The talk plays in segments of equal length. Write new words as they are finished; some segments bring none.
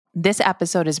This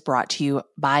episode is brought to you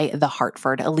by The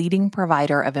Hartford, a leading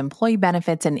provider of employee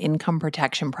benefits and income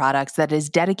protection products that is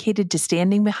dedicated to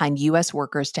standing behind U.S.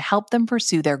 workers to help them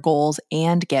pursue their goals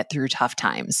and get through tough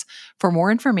times. For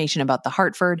more information about The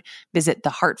Hartford, visit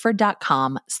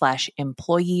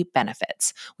thehartford.com/employee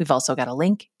benefits. We've also got a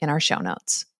link in our show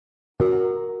notes.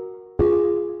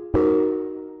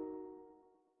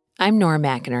 I'm Nora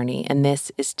McInerney, and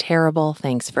this is Terrible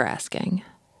Thanks for Asking.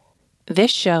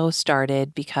 This show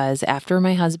started because after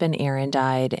my husband Aaron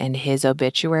died and his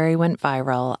obituary went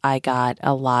viral, I got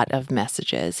a lot of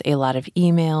messages, a lot of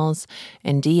emails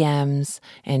and DMs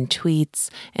and tweets,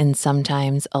 and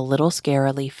sometimes a little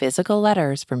scarily physical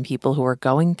letters from people who were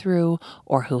going through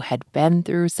or who had been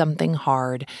through something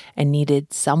hard and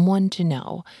needed someone to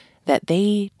know that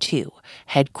they, too,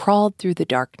 had crawled through the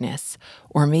darkness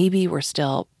or maybe were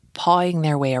still pawing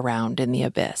their way around in the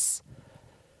abyss.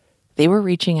 They were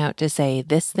reaching out to say,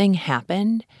 this thing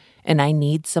happened, and I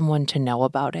need someone to know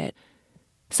about it.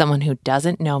 Someone who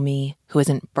doesn't know me, who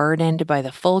isn't burdened by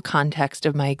the full context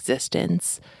of my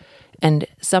existence. And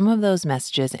some of those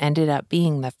messages ended up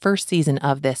being the first season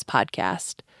of this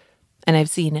podcast. And I've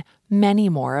seen many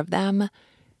more of them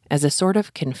as a sort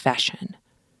of confession,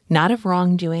 not of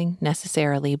wrongdoing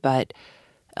necessarily, but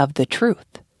of the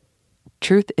truth.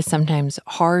 Truth is sometimes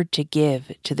hard to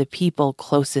give to the people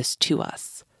closest to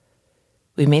us.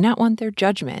 We may not want their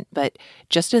judgment, but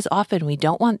just as often we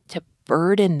don't want to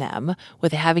burden them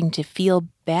with having to feel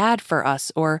bad for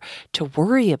us or to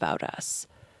worry about us.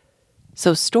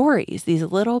 So stories, these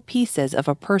little pieces of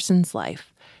a person's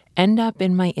life, end up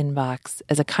in my inbox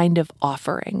as a kind of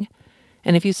offering.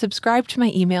 And if you subscribe to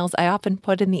my emails, I often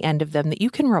put in the end of them that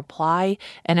you can reply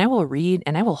and I will read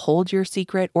and I will hold your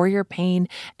secret or your pain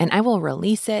and I will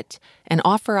release it and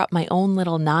offer up my own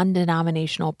little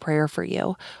non-denominational prayer for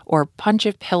you or punch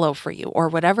a pillow for you or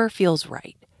whatever feels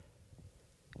right.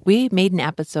 We made an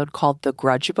episode called The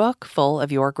Grudge Book, full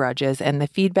of your grudges, and the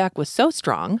feedback was so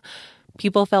strong.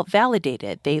 People felt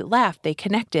validated, they laughed, they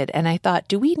connected, and I thought,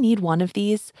 do we need one of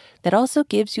these that also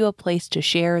gives you a place to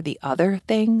share the other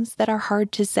things that are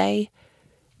hard to say?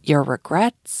 Your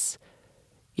regrets?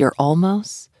 Your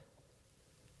almost?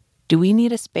 Do we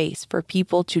need a space for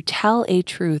people to tell a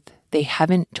truth they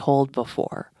haven't told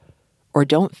before or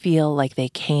don't feel like they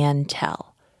can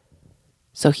tell?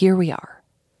 So here we are.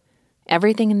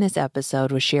 Everything in this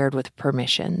episode was shared with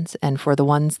permissions, and for the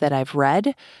ones that I've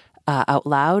read out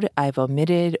loud, I've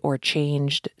omitted or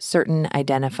changed certain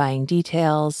identifying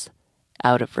details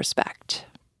out of respect.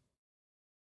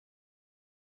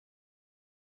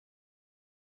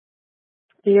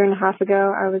 A year and a half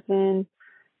ago, I was in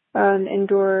an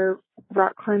indoor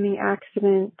rock climbing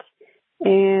accident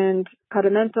and had a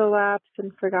mental lapse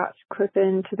and forgot to clip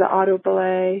into the auto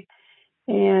belay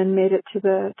and made it to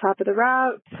the top of the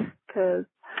route because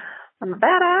I'm a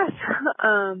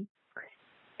badass.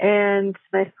 And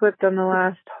I slipped on the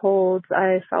last hold.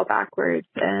 I fell backwards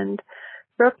and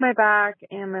broke my back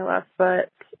and my left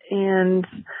foot. And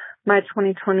my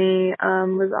 2020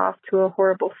 was off to a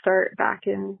horrible start back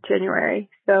in January.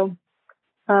 So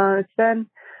it's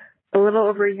been a little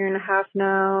over a year and a half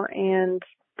now, and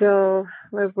still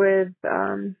live with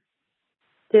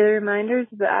daily reminders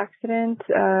of the accident.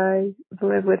 I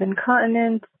live with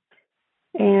incontinence,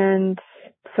 and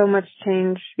so much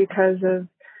changed because of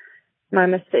my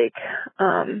mistake.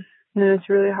 And it's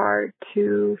really hard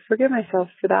to forgive myself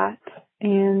for that.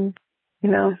 And, you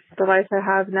know, the life I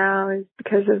have now is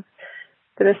because of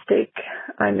the mistake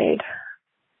I made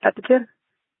at the gym.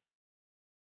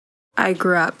 I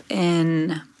grew up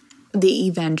in the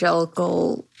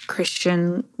evangelical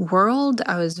Christian world.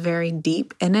 I was very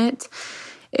deep in it.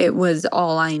 It was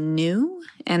all I knew,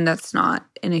 and that's not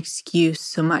an excuse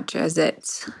so much as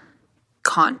it's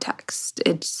context.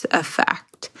 It's a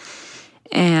fact.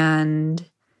 And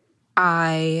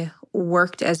I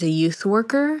worked as a youth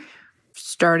worker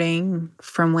starting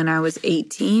from when I was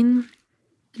 18.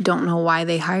 Don't know why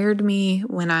they hired me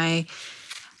when I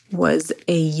was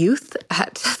a youth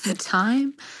at the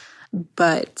time,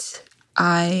 but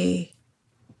I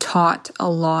taught a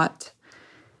lot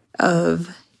of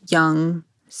young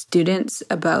students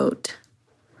about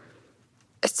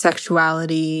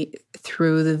sexuality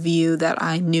through the view that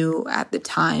I knew at the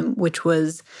time, which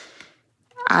was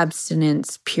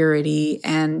abstinence, purity,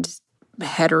 and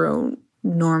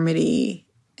heteronormity.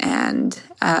 And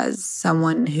as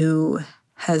someone who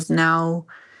has now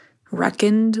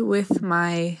reckoned with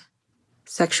my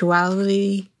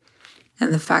sexuality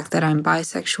and the fact that I'm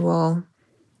bisexual,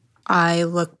 I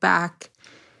look back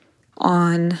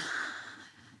on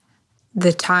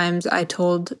the times I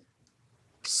told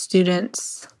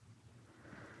students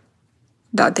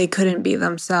that they couldn't be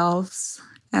themselves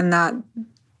and that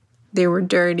they were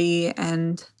dirty.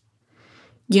 And,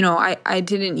 I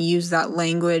didn't use that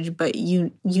language, but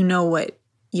you know what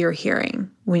you're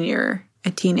hearing when you're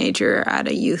a teenager at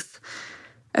a youth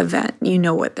event. You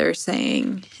know what they're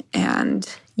saying, and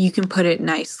you can put it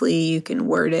nicely, you can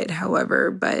word it however,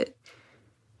 but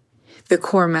the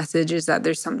core message is that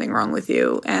there's something wrong with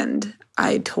you. And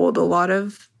I told a lot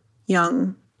of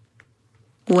young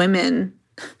women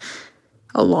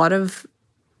a lot of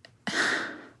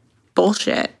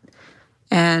bullshit.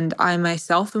 And I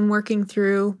myself am working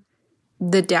through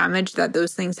the damage that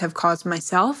those things have caused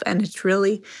myself. And it's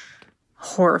really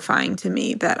horrifying to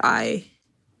me that I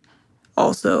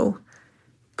also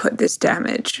put this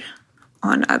damage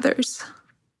on others.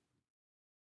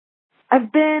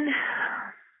 I've been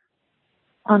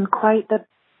on quite the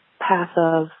path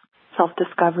of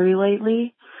self-discovery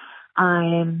lately.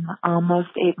 I'm almost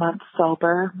 8 months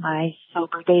sober. My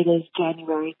sober date is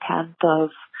January 10th of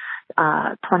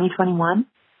 2021.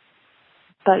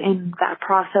 But in that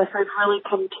process, I've really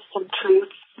come to some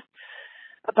truths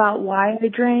about why I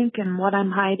drink and what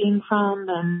I'm hiding from.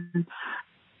 And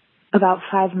about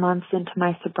 5 months into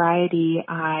my sobriety,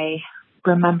 I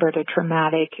remembered a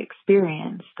traumatic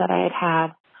experience that I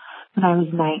had when I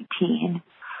was 19,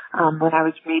 when I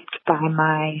was raped by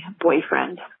my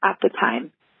boyfriend at the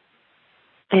time.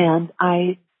 And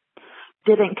I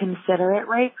didn't consider it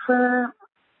rape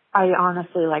I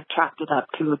honestly chalked it up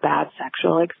to a bad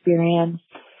sexual experience.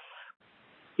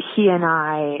 He and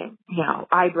I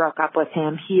broke up with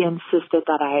him. He insisted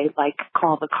that I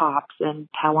call the cops and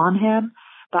tell on him,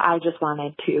 but I just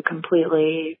wanted to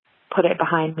completely put it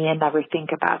behind me and never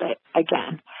think about it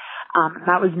again.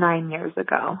 That was 9 years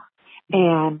ago.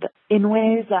 And in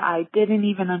ways that I didn't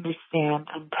even understand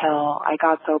until I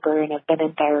got sober and have been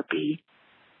in therapy,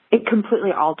 it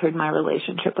completely altered my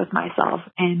relationship with myself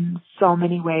in so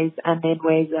many ways and in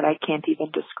ways that I can't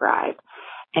even describe.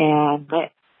 And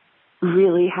it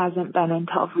really hasn't been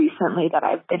until recently that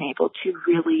I've been able to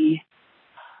really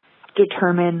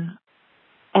determine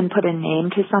and put a name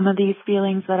to some of these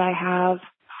feelings that I have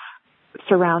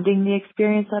surrounding the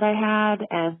experience that I had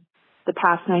and the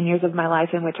past 9 years of my life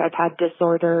in which I've had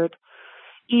disordered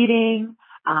eating,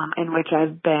 in which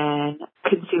I've been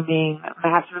consuming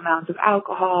massive amounts of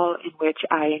alcohol, in which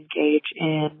I engage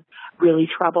in really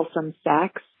troublesome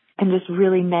sex and just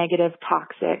really negative,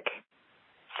 toxic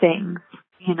things.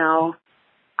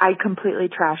 I completely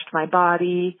trashed my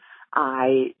body.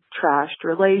 I trashed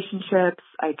relationships.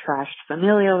 I trashed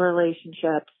familial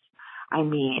relationships.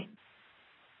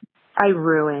 I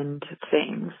ruined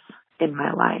things in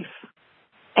my life.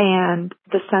 And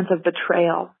the sense of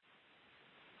betrayal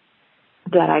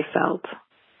that I felt,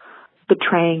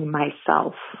 betraying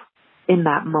myself in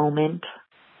that moment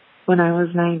when I was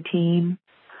 19,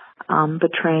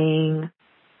 betraying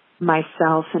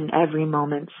myself in every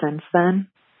moment since then.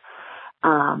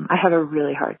 I have a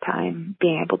really hard time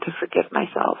being able to forgive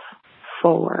myself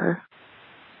for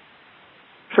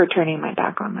turning my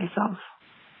back on myself,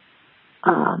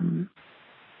 and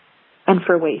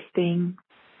for wasting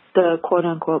the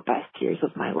quote-unquote best years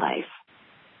of my life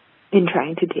in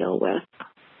trying to deal with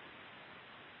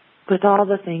all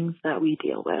the things that we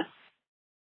deal with.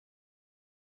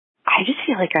 I just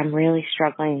feel like I'm really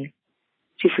struggling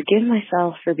to forgive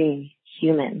myself for being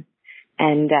human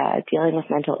and dealing with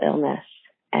mental illness.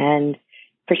 And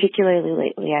particularly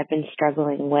lately, I've been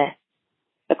struggling with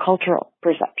the cultural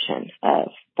perception of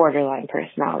borderline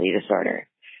personality disorder,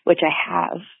 which I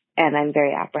have, and I'm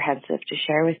very apprehensive to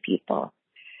share with people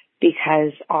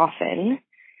because often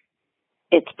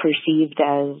it's perceived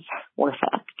as we're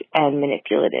fucked and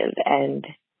manipulative and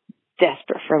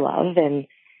desperate for love. And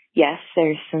yes,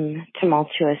 there's some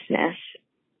tumultuousness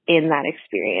in that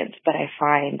experience, but I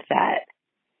find that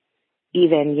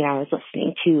even, I was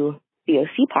listening to the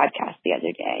OC podcast the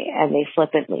other day and they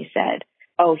flippantly said,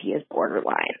 oh, he is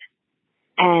borderline.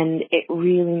 And it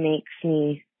really makes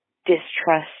me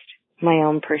distrust my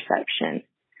own perception.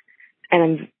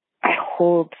 And I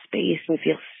hold space and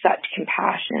feel such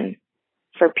compassion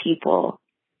for people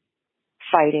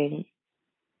fighting,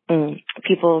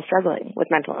 people struggling with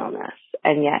mental illness.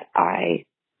 And yet I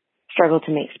struggle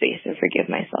to make space and forgive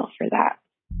myself for that.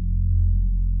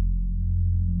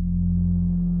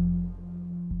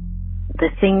 The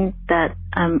thing that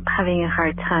I'm having a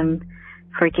hard time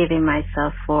forgiving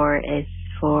myself for is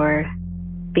for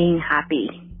being happy.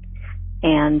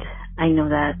 And I know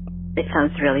that it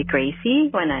sounds really crazy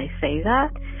when I say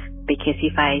that, because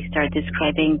if I start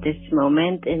describing this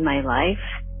moment in my life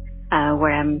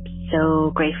where I'm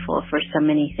so grateful for so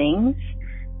many things,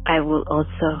 I will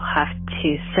also have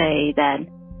to say that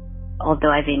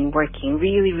although I've been working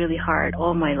really, really hard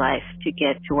all my life to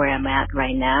get to where I'm at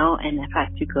right now, and I've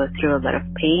had to go through a lot of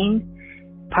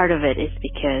pain, part of it is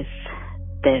because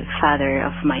the father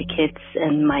of my kids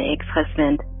and my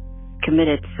ex-husband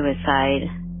committed suicide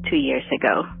 2 years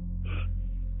ago.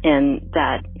 And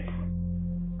that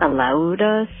allowed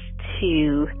us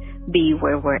to be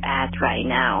where we're at right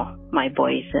now, my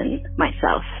boys and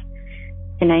myself.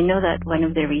 And I know that one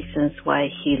of the reasons why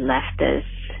he left us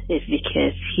is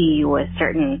because he was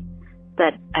certain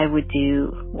that I would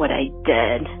do what I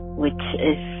did, which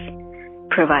is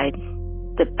provide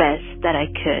the best that I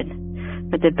could,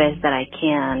 or the best that I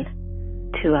can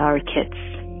to our kids.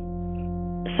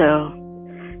 So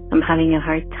I'm having a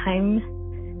hard time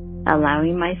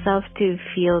allowing myself to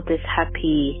feel this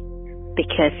happy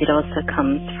because it also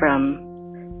comes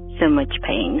from so much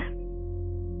pain.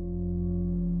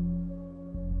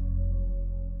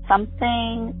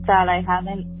 Something that I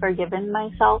haven't forgiven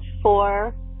myself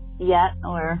for yet,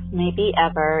 or maybe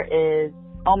ever, is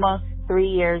almost 3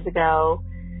 years ago,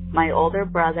 my older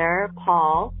brother,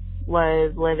 Paul,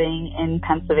 was living in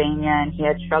Pennsylvania, and he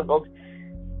had struggled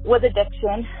with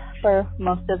addiction for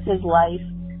most of his life.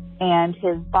 And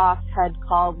his boss had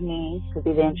called me because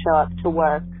he didn't show up to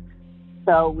work.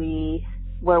 So we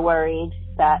were worried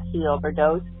that he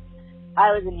overdosed.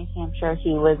 I was in New Hampshire.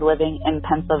 He was living in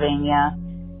Pennsylvania.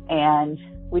 And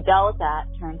we dealt with that.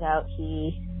 Turns out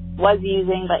he was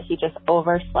using, but he just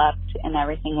overslept and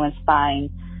everything was fine.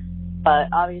 But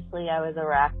obviously I was a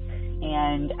wreck,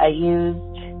 and I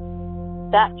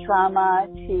used that trauma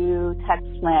to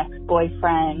text my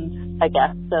ex-boyfriend, I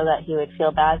guess, so that he would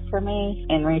feel bad for me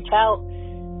and reach out,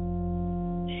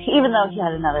 even though he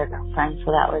had another girlfriend,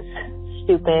 so that was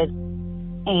stupid.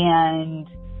 And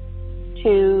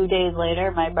 2 days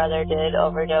later, my brother did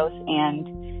overdose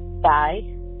and die.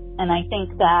 And I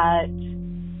think that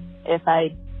if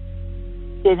I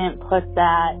didn't put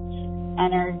that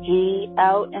energy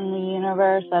out in the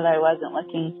universe, that I wasn't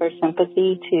looking for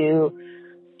sympathy to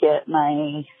get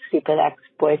my stupid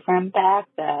ex-boyfriend back,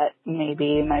 that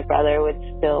maybe my brother would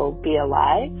still be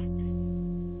alive.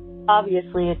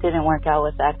 Obviously, it didn't work out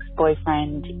with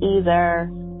ex-boyfriend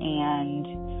either,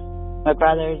 and my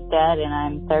brother's dead, and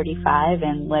I'm 35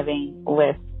 and living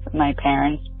with my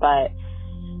parents, but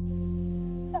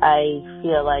I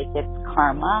feel like it's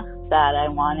karma that I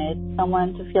wanted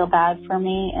someone to feel bad for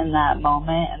me in that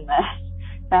moment, and that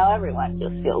now everyone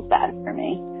just feels bad for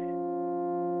me.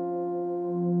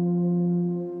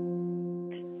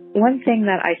 One thing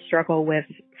that I struggle with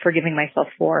forgiving myself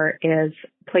for is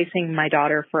placing my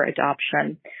daughter for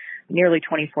adoption nearly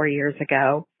 24 years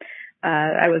ago.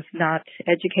 I was not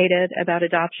educated about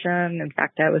adoption. In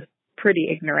fact, I was pretty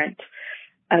ignorant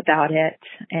about it,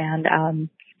 and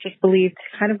just believed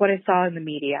kind of what I saw in the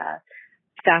media.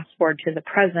 Fast forward to the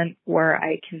present, where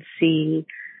I can see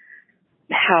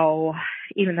how,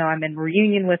 even though I'm in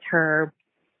reunion with her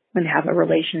and have a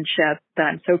relationship that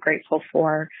I'm so grateful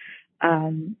for,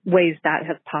 ways that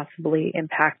have possibly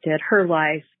impacted her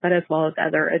life, but as well as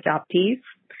other adoptees,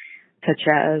 such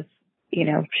as, you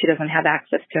know, she doesn't have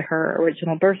access to her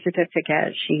original birth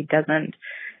certificate. She doesn't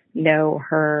know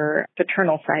her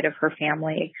paternal side of her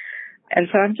family. And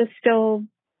so I'm just still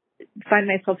find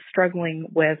myself struggling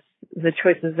with the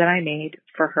choices that I made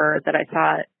for her that I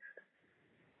thought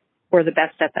were the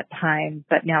best at that time,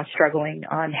 but now struggling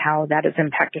on how that has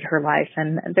impacted her life.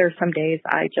 And there's some days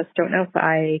I just don't know if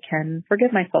I can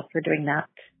forgive myself for doing that.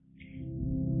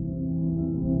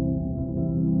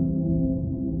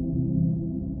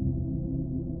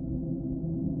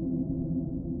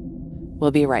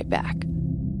 We'll be right back.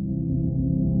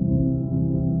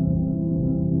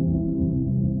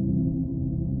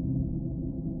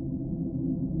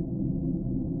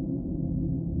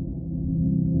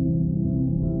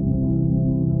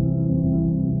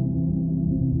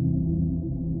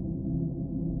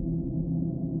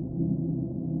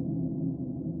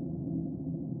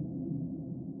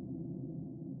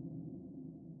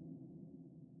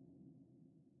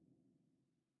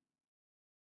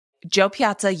 Joe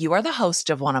Piazza, you are the host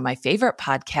of one of my favorite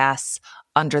podcasts,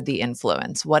 Under the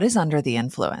Influence. What is Under the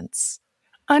Influence?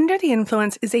 Under the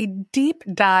Influence is a deep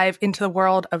dive into the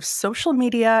world of social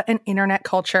media and internet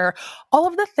culture. All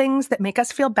of the things that make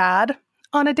us feel bad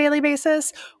on a daily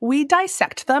basis, we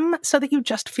dissect them so that you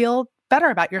just feel better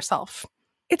about yourself.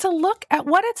 It's a look at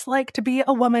what it's like to be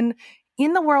a woman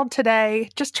in the world today,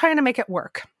 just trying to make it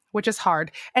work, which is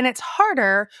hard. And it's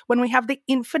harder when we have the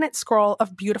infinite scroll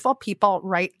of beautiful people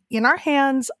right in our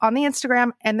hands on the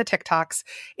Instagram and the TikToks.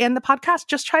 And the podcast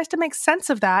just tries to make sense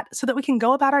of that so that we can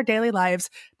go about our daily lives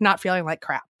not feeling like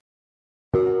crap.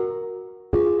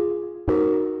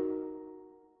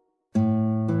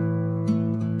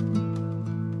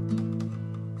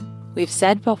 We've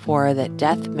said before that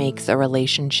death makes a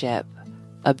relationship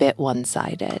a bit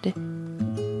one-sided.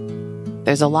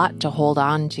 There's a lot to hold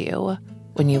on to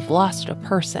when you've lost a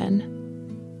person,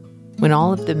 when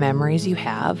all of the memories you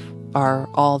have are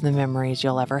all the memories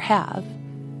you'll ever have,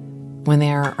 when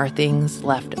there are things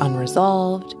left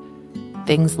unresolved,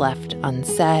 things left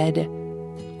unsaid,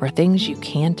 or things you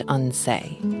can't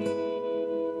unsay.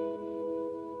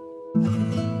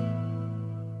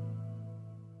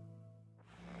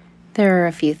 There are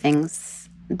a few things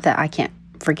that I can't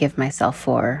forgive myself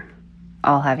for,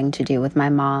 all having to do with my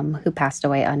mom, who passed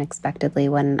away unexpectedly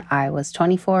when I was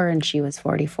 24 and she was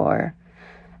 44.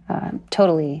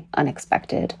 Totally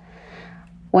unexpected.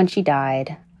 When she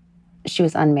died, she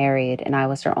was unmarried and I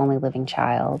was her only living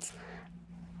child.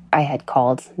 I had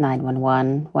called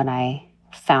 911 when I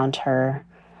found her.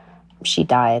 She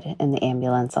died in the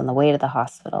ambulance on the way to the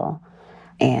hospital.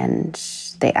 And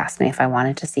they asked me if I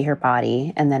wanted to see her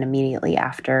body. And then immediately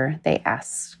after, they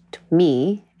asked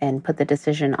me and put the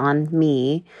decision on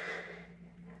me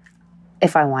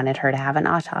if I wanted her to have an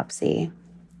autopsy.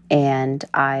 And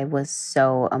I was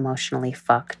so emotionally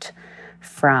fucked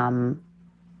from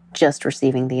just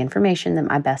receiving the information that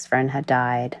my best friend had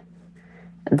died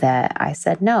that I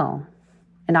said, no,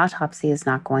 an autopsy is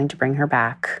not going to bring her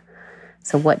back.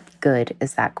 So what good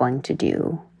is that going to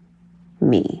do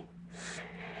me?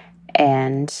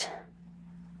 And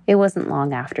it wasn't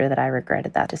long after that I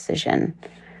regretted that decision.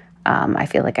 I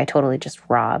feel like I totally just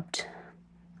robbed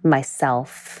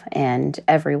myself and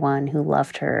everyone who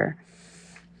loved her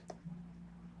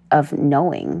of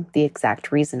knowing the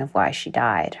exact reason of why she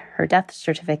died. Her death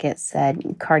certificate said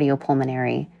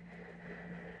cardiopulmonary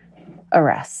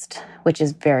arrest, which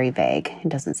is very vague. It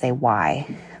doesn't say why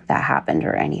that happened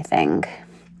or anything.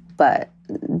 But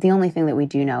the only thing that we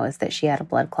do know is that she had a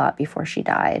blood clot before she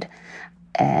died.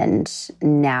 And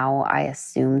now I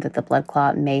assume that the blood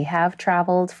clot may have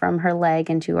traveled from her leg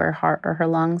into her heart or her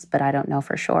lungs, but I don't know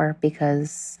for sure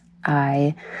because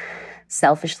I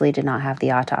selfishly did not have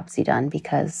the autopsy done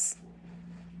because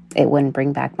it wouldn't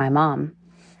bring back my mom.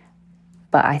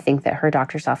 But I think that her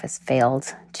doctor's office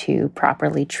failed to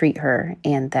properly treat her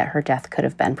and that her death could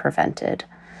have been prevented.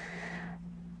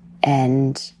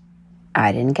 And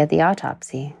I didn't get the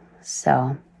autopsy,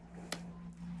 so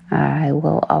I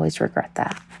will always regret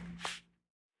that.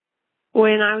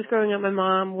 When I was growing up, my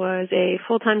mom was a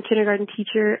full-time kindergarten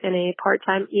teacher and a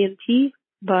part-time EMT,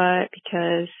 but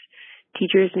because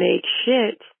teachers make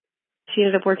shit, she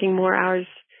ended up working more hours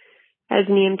as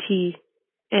an EMT,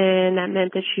 and that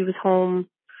meant that she was home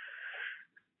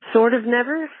sort of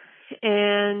never.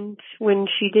 And when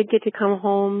she did get to come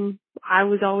home, I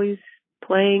was always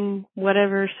playing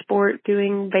whatever sport,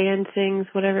 doing band things,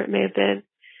 whatever it may have been.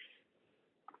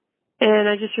 And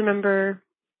I just remember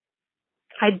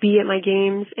I'd be at my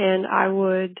games and I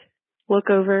would look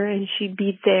over and she'd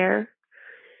be there.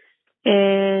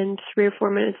 And 3 or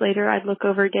 4 minutes later, I'd look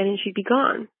over again and she'd be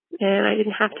gone. And I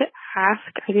didn't have to ask.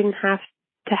 I didn't have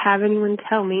to have anyone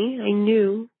tell me. I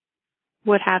knew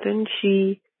what happened.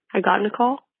 I had gotten a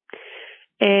call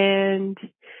and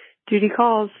duty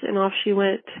calls and off she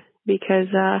went because,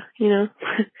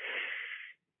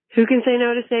 who can say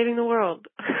no to saving the world?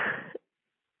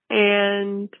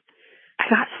 And I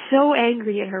got so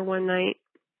angry at her one night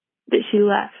that she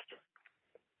left.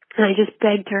 And I just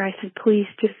begged her. I said, please,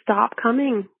 just stop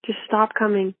coming. Just stop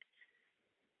coming.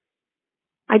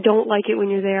 I don't like it when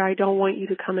you're there. I don't want you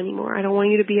to come anymore. I don't want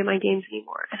you to be at my games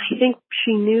anymore. And I think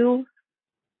she knew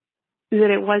that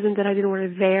it wasn't that I didn't want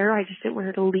her there. I just didn't want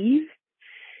her to leave.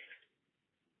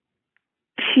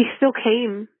 She still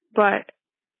came, but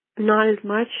not as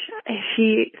much.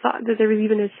 She thought that there was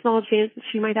even a small chance that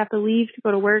she might have to leave to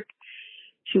go to work.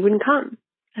 She wouldn't come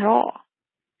at all.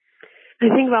 I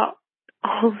think about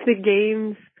all of the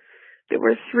games that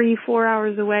were 3-4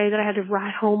 hours away that I had to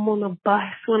ride home on the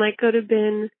bus when I could have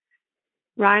been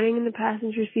riding in the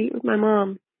passenger seat with my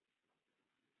mom,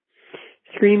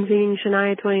 scream singing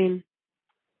Shania Twain.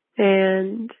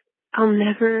 And I'll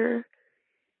never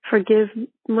forgive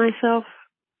myself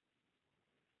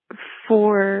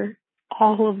for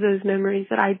all of those memories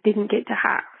that I didn't get to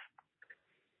have.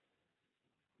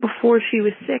 Before she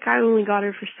was sick, I only got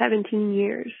her for 17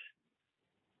 years.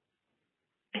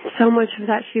 And so much of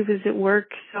that she was at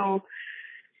work, so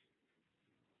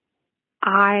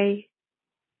I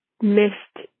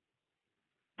missed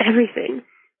everything.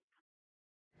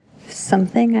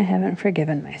 Something I haven't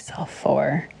forgiven myself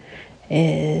for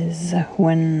is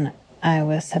when I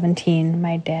was 17,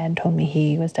 my dad told me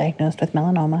he was diagnosed with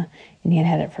melanoma and he had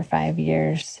had it for 5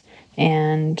 years.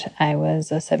 And I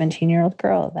was a 17-year-old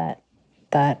girl that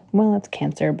thought, well, it's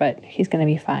cancer, but he's going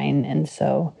to be fine. And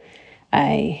so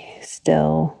I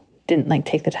still didn't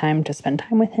take the time to spend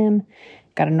time with him,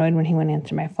 got annoyed when he wouldn't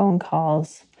answer my phone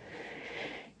calls,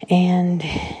 and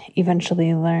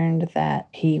eventually learned that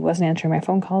he wasn't answering my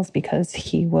phone calls because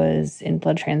he was in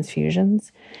blood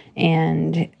transfusions.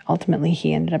 And ultimately,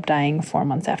 he ended up dying 4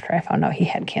 months after I found out he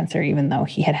had cancer, even though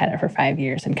he had had it for 5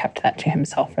 years and kept that to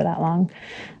himself for that long.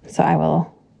 So I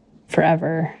will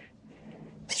forever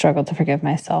struggle to forgive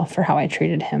myself for how I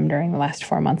treated him during the last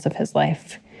 4 months of his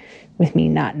life, with me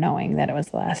not knowing that it was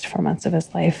the last 4 months of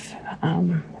his life.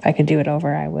 If I could do it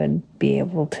over, I would be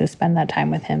able to spend that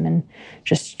time with him and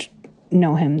just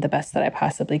know him the best that I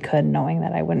possibly could, knowing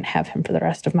that I wouldn't have him for the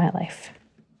rest of my life.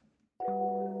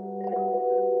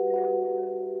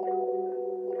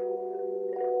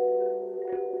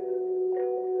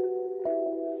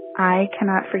 I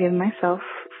cannot forgive myself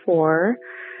for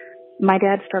my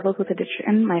dad struggled with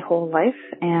addiction my whole life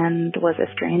and was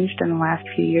estranged in the last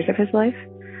few years of his life.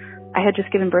 I had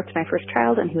just given birth to my first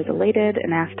child, and he was elated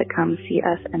and asked to come see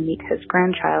us and meet his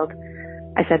grandchild.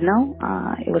 I said no,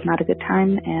 it was not a good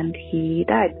time, and he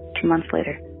died 2 months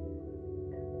later.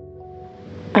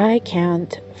 I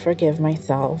can't forgive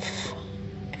myself,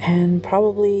 and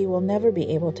probably will never be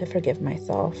able to forgive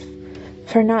myself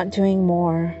for not doing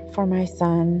more for my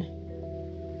son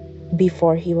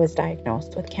before he was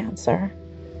diagnosed with cancer.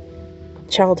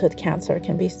 Childhood cancer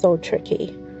can be so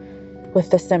tricky with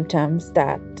the symptoms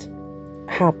that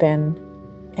happen,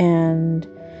 and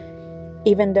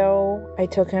even though I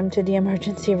took him to the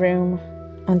emergency room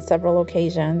on several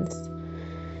occasions,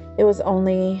 it was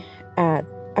only at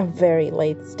a very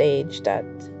late stage that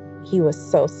he was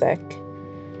so sick,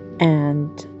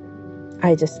 and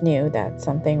I just knew that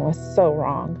something was so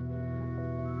wrong.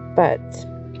 But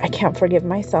I can't forgive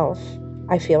myself.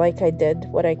 I feel like I did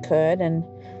what I could, and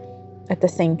at the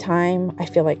same time, I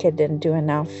feel like I didn't do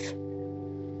enough.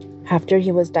 After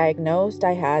he was diagnosed,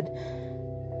 I had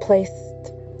placed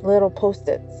little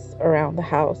Post-its around the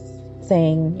house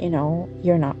saying,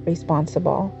 you're not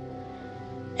responsible.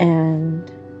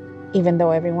 And even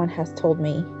though everyone has told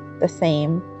me the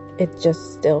same, it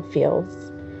just still feels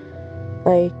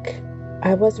like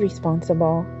I was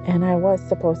responsible and I was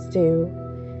supposed to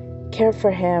care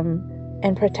for him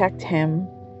and protect him.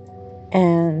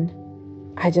 And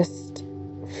I just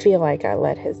feel like I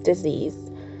let his disease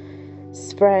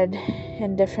spread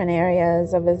in different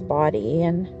areas of his body,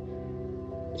 and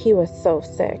he was so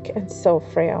sick and so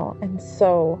frail and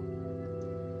so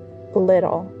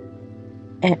little,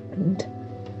 and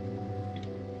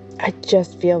I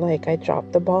just feel like I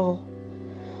dropped the ball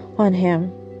on him,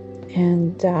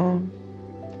 and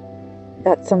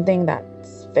that's something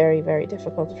that's very, very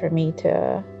difficult for me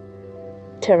to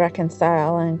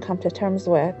reconcile and come to terms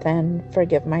with and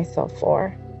forgive myself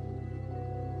for.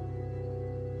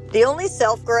 The only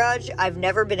self-grudge I've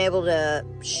never been able to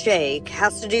shake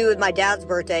has to do with my dad's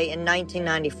birthday in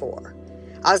 1994.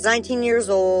 I was 19 years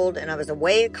old, and I was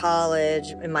away at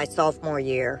college in my sophomore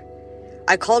year.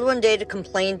 I called one day to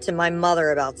complain to my mother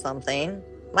about something.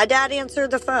 My dad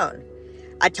answered the phone.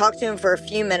 I talked to him for a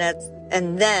few minutes,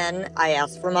 and then I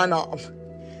asked for my mom.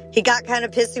 He got kind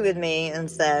of pissy with me and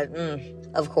said,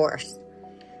 of course.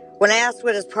 When I asked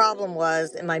what his problem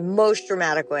was in my most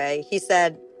dramatic way, he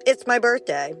said, "It's my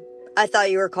birthday. I thought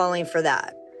you were calling for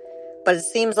that. But it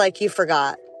seems like you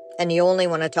forgot, and you only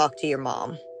want to talk to your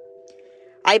mom."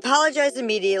 I apologized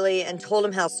immediately and told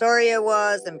him how sorry I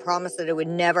was and promised that it would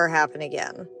never happen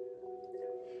again.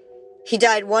 He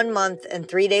died 1 month and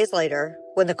 3 days later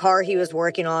when the car he was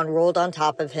working on rolled on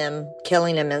top of him,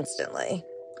 killing him instantly.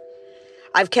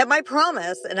 I've kept my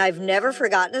promise, and I've never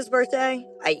forgotten his birthday.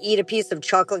 I eat a piece of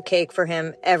chocolate cake for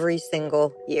him every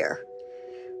single year.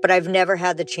 But I've never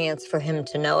had the chance for him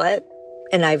to know it,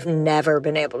 and I've never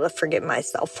been able to forgive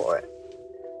myself for it.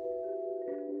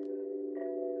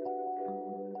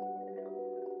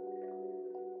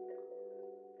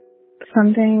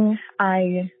 Something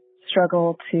I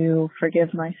struggle to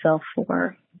forgive myself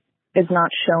for is not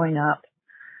showing up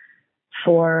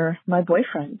for my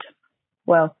boyfriend.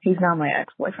 Well, he's now my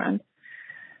ex-boyfriend.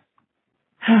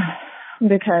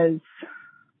 Because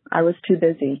I was too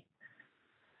busy.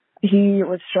 He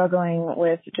was struggling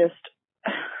with just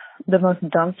the most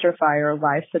dumpster fire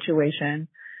life situation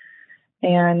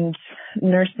and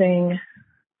nursing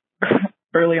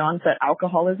early onset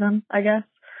alcoholism, I guess.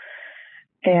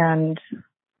 And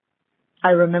I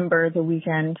remember the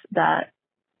weekend that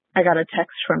I got a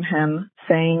text from him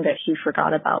saying that he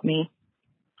forgot about me.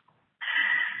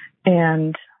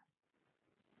 And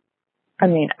I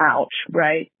mean, ouch,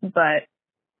 right? But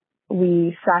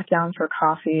we sat down for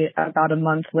coffee about a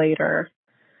month later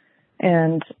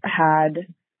and had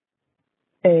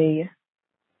a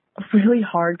really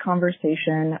hard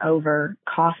conversation over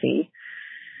coffee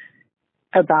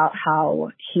about how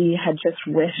he had just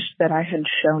wished that I had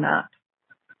shown up.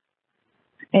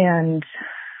 And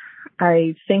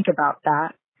I think about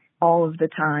that all of the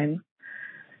time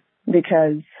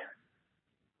because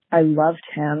I loved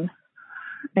him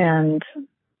and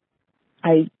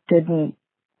I didn't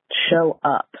show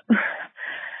up.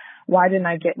 Why didn't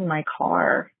I get in my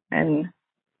car and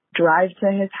drive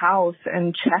to his house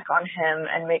and check on him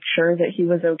and make sure that he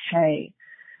was okay?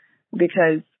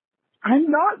 Because I'm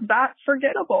not that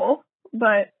forgettable,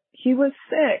 but he was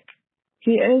sick.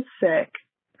 He is sick.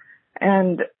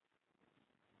 And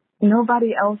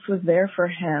nobody else was there for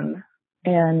him.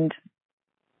 And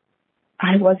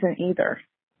I wasn't either.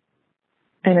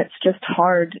 And it's just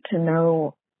hard to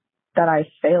know that I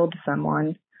failed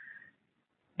someone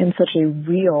in such a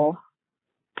real,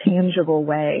 tangible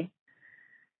way.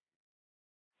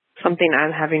 Something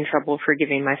I'm having trouble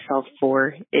forgiving myself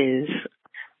for is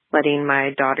letting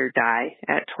my daughter die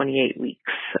at 28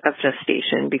 weeks of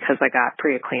gestation because I got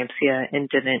preeclampsia and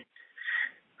didn't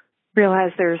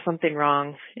realize there was something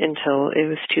wrong until it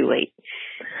was too late.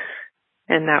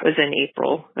 And that was in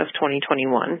April of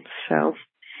 2021. So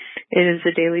it is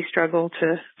a daily struggle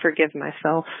to forgive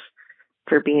myself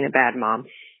for being a bad mom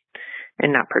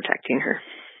and not protecting her.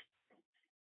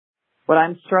 What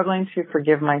I'm struggling to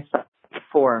forgive myself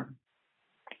for,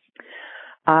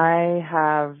 I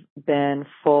have been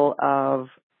full of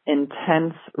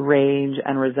intense rage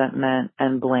and resentment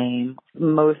and blame.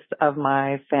 Most of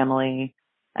my family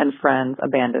and friends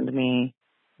abandoned me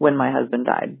when my husband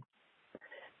died.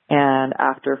 And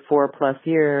after 4+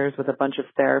 years with a bunch of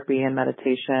therapy and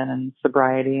meditation and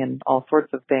sobriety and all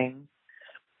sorts of things,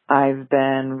 I've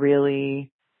been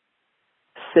really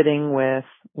sitting with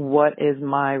what is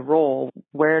my role?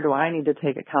 Where do I need to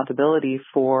take accountability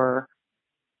for?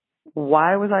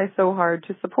 Why was I so hard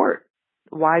to support?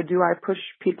 Why do I push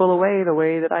people away the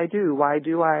way that I do? Why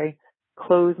do I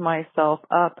close myself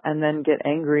up and then get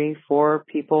angry for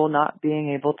people not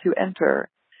being able to enter?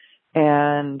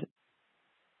 And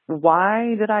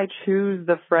why did I choose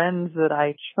the friends that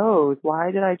I chose?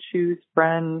 Why did I choose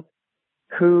friends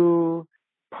who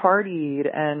partied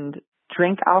and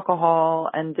drank alcohol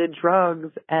and did drugs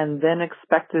and then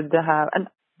expected to have, and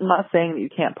I'm not saying that you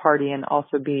can't party and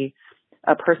also be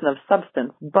a person of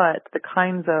substance, but the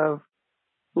kinds of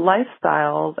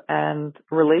lifestyles and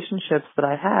relationships that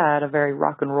I had, a very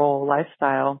rock and roll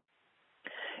lifestyle,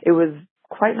 it was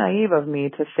quite naive of me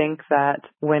to think that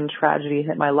when tragedy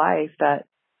hit my life, that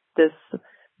this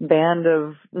band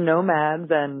of nomads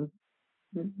and,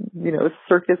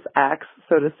 circus acts,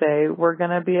 so to say, were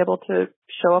going to be able to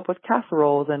show up with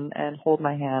casseroles and hold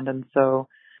my hand. And so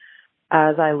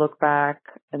as I look back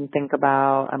and think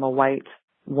about, I'm a white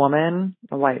woman,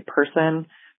 a white person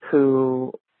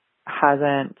who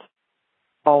hasn't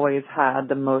always had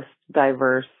the most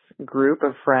diverse group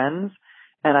of friends.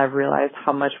 And I've realized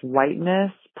how much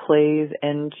whiteness plays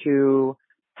into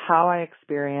how I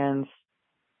experience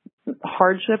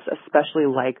hardships, especially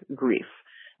like grief.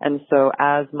 And so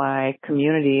as my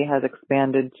community has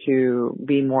expanded to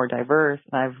be more diverse,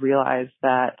 and I've realized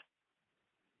that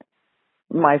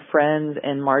my friends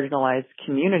in marginalized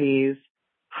communities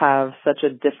have such a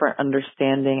different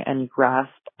understanding and grasp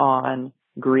on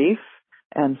grief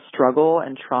and struggle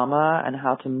and trauma and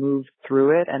how to move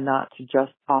through it and not to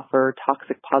just offer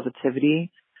toxic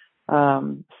positivity.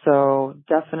 So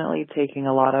definitely taking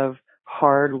a lot of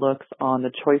hard looks on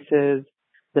the choices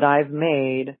that I've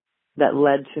made that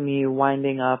led to me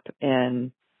winding up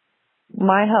in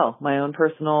my hell, my own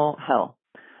personal hell.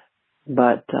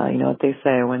 But you know what they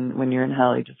say, when you're in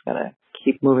hell, you just gotta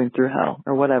keep moving through hell,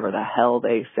 or whatever the hell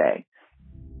they say.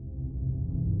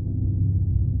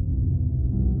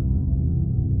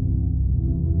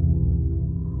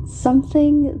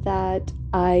 Something that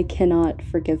I cannot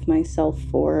forgive myself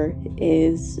for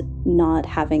is not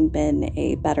having been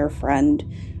a better friend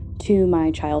to my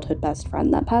childhood best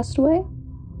friend that passed away.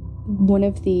 One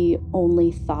of the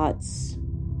only thoughts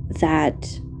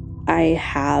that I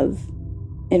have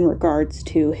in regards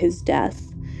to his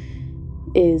death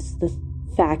is the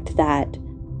fact that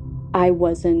I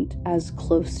wasn't as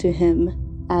close to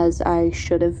him as I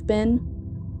should have been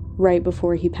right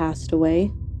before he passed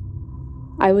away.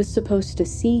 I was supposed to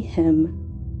see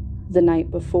him the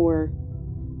night before,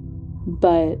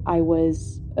 but I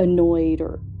was annoyed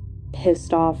or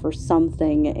pissed off or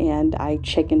something, and I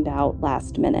chickened out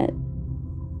last minute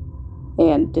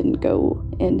and didn't go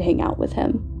and hang out with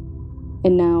him.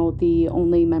 And now the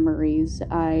only memories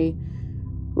I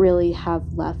really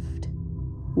have left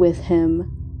with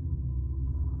him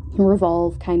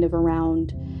revolve kind of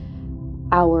around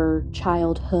our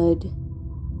childhood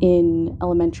in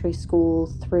elementary school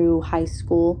through high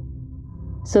school.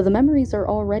 So the memories are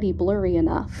already blurry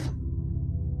enough.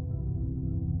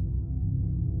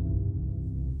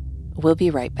 We'll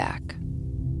be right back.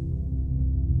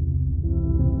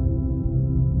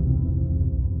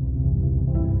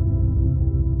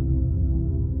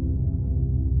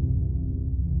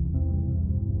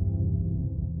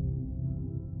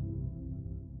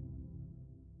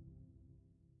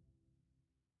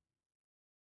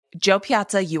 Joe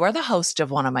Piazza, you are the host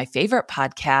of one of my favorite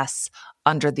podcasts,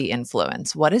 Under the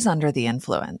Influence. What is Under the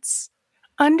Influence?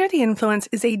 Under the Influence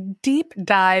is a deep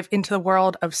dive into the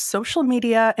world of social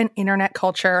media and internet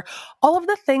culture. All of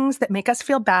the things that make us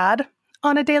feel bad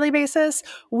on a daily basis,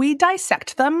 we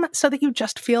dissect them so that you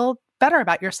just feel better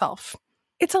about yourself.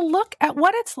 It's a look at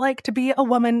what it's like to be a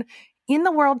woman in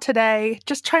the world today,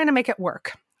 just trying to make it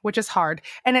work, which is hard.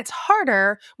 And it's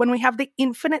harder when we have the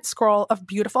infinite scroll of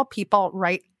beautiful people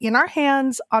right in our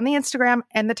hands on the Instagram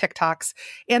and the TikToks.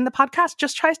 And the podcast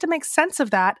just tries to make sense of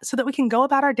that so that we can go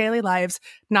about our daily lives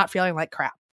not feeling like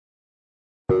crap.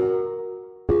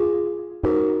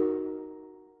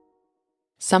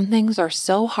 Some things are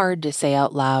so hard to say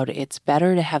out loud, it's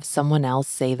better to have someone else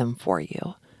say them for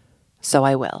you. So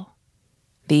I will.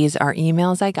 These are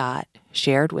emails I got,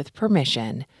 shared with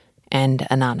permission, and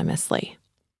anonymously.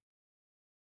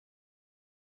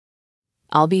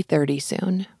 I'll be 30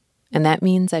 soon, and that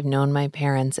means I've known my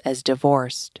parents as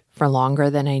divorced for longer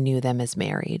than I knew them as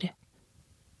married.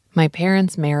 My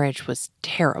parents' marriage was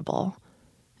terrible.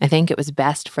 I think it was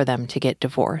best for them to get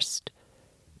divorced,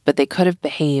 but they could have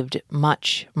behaved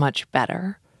much, much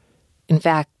better. In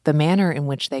fact, the manner in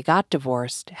which they got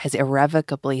divorced has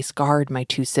irrevocably scarred my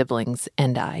two siblings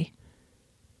and I.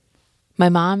 My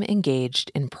mom engaged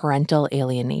in parental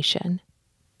alienation,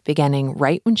 beginning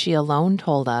right when she alone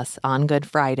told us on Good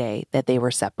Friday that they were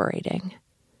separating.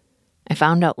 I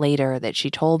found out later that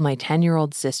she told my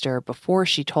 10-year-old sister before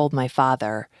she told my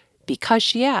father because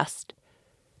she asked.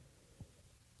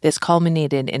 This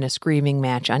culminated in a screaming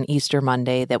match on Easter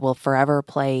Monday that will forever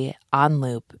play on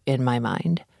loop in my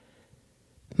mind.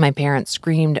 My parents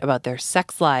screamed about their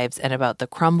sex lives and about the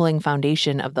crumbling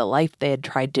foundation of the life they had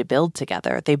tried to build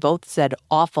together. They both said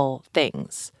awful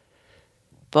things.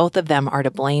 Both of them are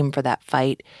to blame for that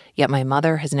fight, yet my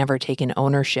mother has never taken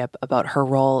ownership about her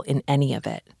role in any of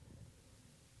it.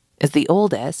 As the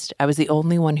oldest, I was the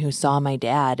only one who saw my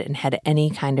dad and had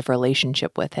any kind of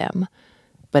relationship with him,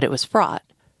 but it was fraught.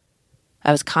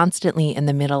 I was constantly in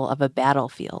the middle of a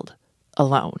battlefield,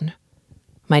 alone.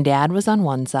 My dad was on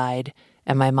one side,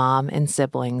 and my mom and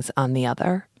siblings on the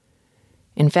other.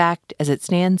 In fact, as it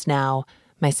stands now,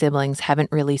 my siblings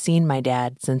haven't really seen my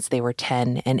dad since they were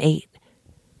 10 and 8.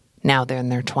 Now they're in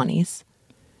their 20s.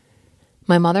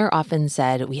 My mother often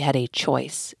said we had a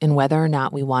choice in whether or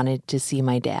not we wanted to see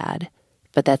my dad,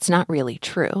 but that's not really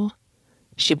true.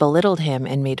 She belittled him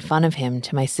and made fun of him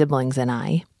to my siblings and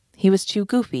I. He was too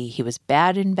goofy, he was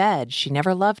bad in bed, she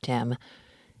never loved him,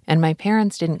 and my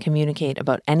parents didn't communicate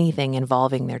about anything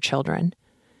involving their children.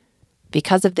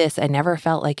 Because of this, I never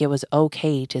felt like it was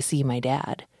okay to see my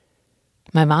dad.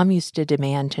 My mom used to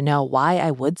demand to know why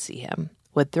I would see him,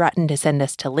 would threaten to send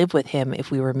us to live with him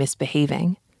if we were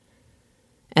misbehaving.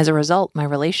 As a result, my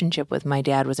relationship with my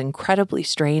dad was incredibly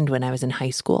strained when I was in high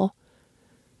school.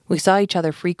 We saw each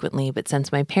other frequently, but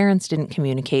since my parents didn't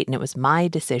communicate and it was my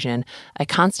decision, I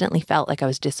constantly felt like I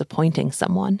was disappointing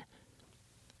someone.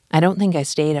 I don't think I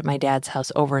stayed at my dad's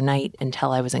house overnight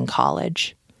until I was in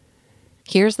college.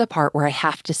 Here's the part where I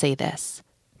have to say this.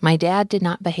 My dad did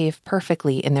not behave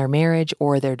perfectly in their marriage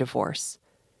or their divorce.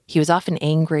 He was often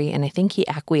angry, and I think he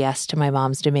acquiesced to my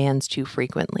mom's demands too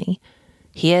frequently.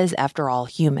 He is, after all,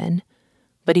 human.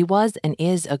 But he was and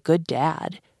is a good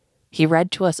dad. He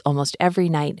read to us almost every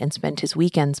night and spent his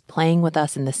weekends playing with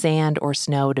us in the sand or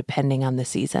snow, depending on the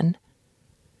season.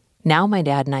 Now my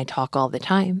dad and I talk all the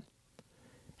time.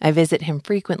 I visit him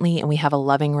frequently, and we have a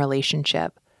loving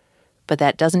relationship. But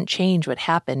that doesn't change what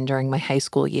happened during my high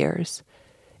school years.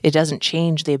 It doesn't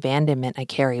change the abandonment I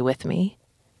carry with me.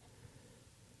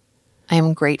 I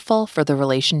am grateful for the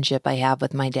relationship I have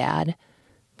with my dad,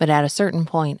 but at a certain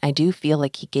point, I do feel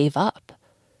like he gave up.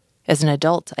 As an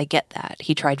adult, I get that.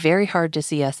 He tried very hard to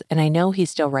see us, and I know he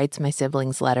still writes my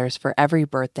siblings letters for every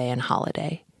birthday and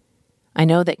holiday. I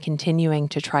know that continuing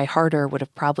to try harder would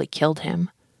have probably killed him.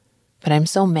 But I'm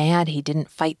so mad he didn't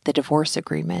fight the divorce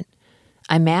agreement.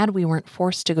 I'm mad we weren't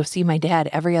forced to go see my dad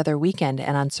every other weekend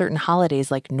and on certain holidays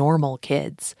like normal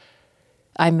kids.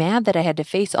 I'm mad that I had to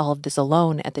face all of this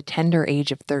alone at the tender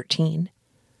age of 13.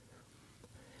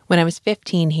 When I was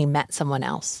 15, he met someone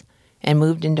else, and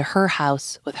moved into her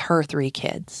house with her 3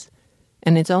 kids.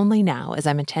 And it's only now, as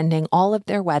I'm attending all of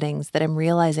their weddings, that I'm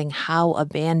realizing how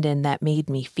abandoned that made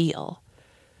me feel,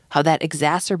 how that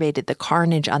exacerbated the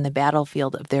carnage on the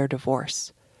battlefield of their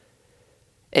divorce.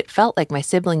 It felt like my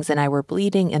siblings and I were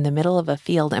bleeding in the middle of a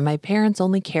field, and my parents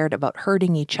only cared about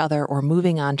hurting each other or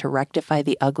moving on to rectify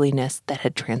the ugliness that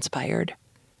had transpired.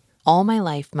 All my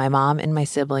life, my mom and my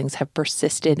siblings have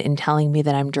persisted in telling me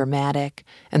that I'm dramatic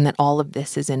and that all of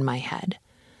this is in my head.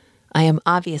 I am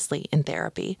obviously in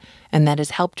therapy, and that has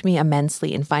helped me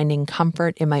immensely in finding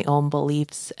comfort in my own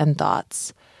beliefs and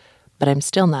thoughts, but I'm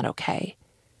still not okay.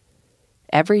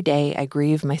 Every day I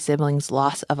grieve my siblings'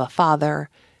 loss of a father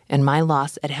and my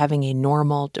loss at having a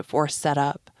normal divorce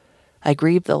setup. I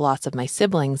grieve the loss of my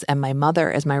siblings and my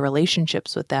mother, as my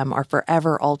relationships with them are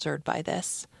forever altered by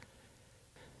this.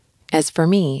 As for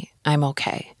me, I'm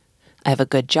okay. I have a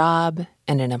good job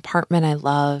and an apartment I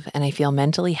love, and I feel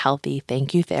mentally healthy,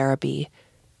 thank you therapy.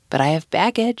 But I have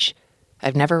baggage.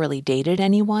 I've never really dated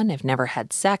anyone. I've never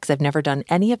had sex. I've never done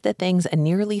any of the things a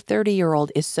nearly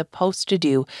 30-year-old is supposed to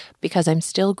do because I'm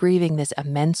still grieving this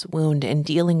immense wound and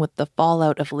dealing with the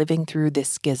fallout of living through this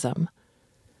schism.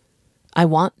 I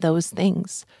want those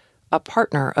things. A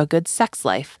partner, a good sex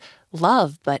life,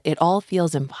 love, but it all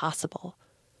feels impossible.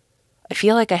 I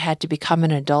feel like I had to become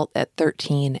an adult at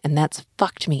 13, and that's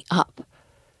fucked me up.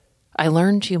 I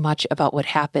learned too much about what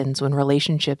happens when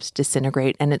relationships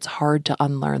disintegrate, and it's hard to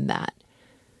unlearn that.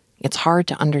 It's hard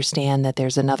to understand that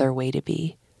there's another way to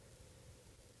be.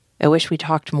 I wish we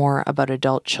talked more about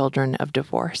adult children of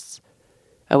divorce.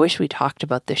 I wish we talked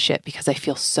about this shit because I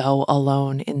feel so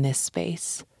alone in this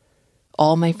space.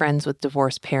 All my friends with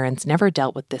divorced parents never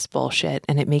dealt with this bullshit,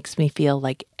 and it makes me feel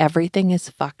like everything is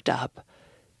fucked up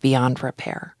beyond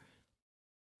repair.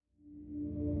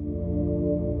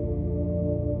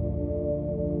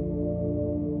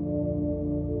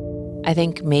 I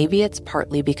think maybe it's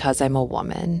partly because I'm a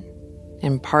woman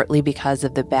and partly because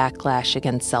of the backlash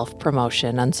against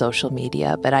self-promotion on social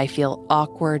media, but I feel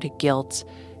awkward guilt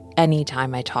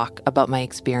anytime I talk about my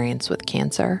experience with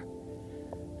cancer.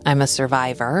 I'm a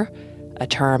survivor, a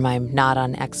term I'm not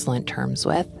on excellent terms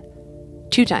with.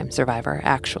 2-time survivor,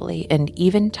 actually, and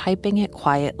even typing it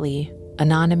quietly,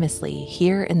 anonymously,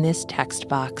 here in this text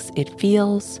box, it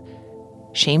feels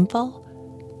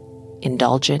shameful,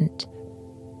 indulgent,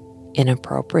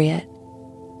 inappropriate.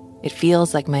 It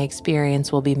feels like my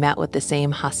experience will be met with the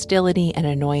same hostility and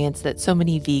annoyance that so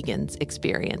many vegans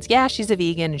experience. Yeah, she's a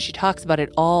vegan and she talks about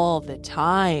it all the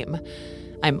time.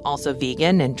 I'm also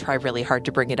vegan and try really hard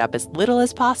to bring it up as little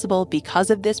as possible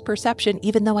because of this perception,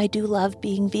 even though I do love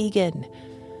being vegan.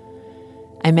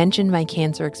 I mentioned my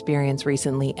cancer experience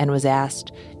recently and was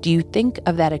asked, do you think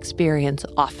of that experience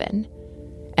often?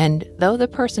 And though the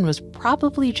person was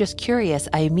probably just curious,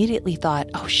 I immediately thought,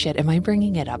 oh shit, am I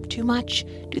bringing it up too much?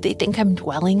 Do they think I'm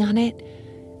dwelling on it?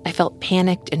 I felt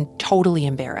panicked and totally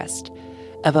embarrassed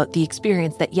about the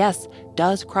experience that, yes,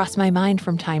 does cross my mind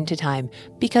from time to time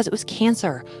because it was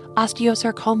cancer,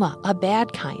 osteosarcoma, a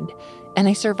bad kind. And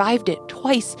I survived it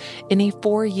twice in a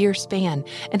 4-year span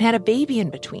and had a baby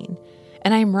in between.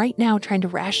 And I'm right now trying to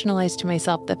rationalize to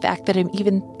myself the fact that I'm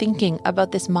even thinking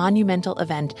about this monumental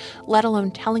event, let alone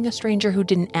telling a stranger who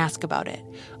didn't ask about it.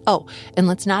 Oh, and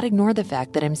let's not ignore the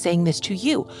fact that I'm saying this to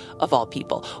you, of all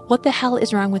people. What the hell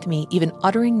is wrong with me even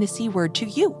uttering the C word to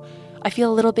you? I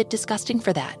feel a little bit disgusting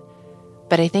for that.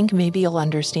 But I think maybe you'll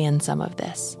understand some of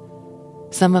this.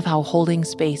 Some of how holding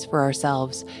space for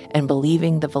ourselves and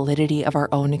believing the validity of our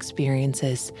own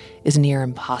experiences is near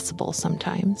impossible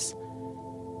sometimes.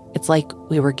 It's like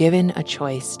we were given a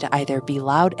choice to either be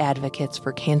loud advocates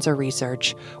for cancer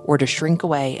research or to shrink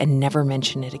away and never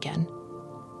mention it again.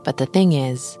 But the thing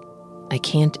is, I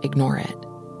can't ignore it.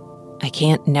 I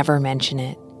can't never mention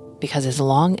it because as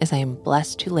long as I am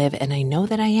blessed to live, and I know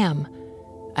that I am,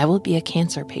 I will be a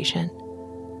cancer patient.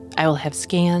 I will have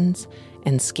scans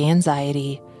and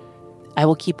scanxiety. I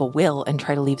will keep a will and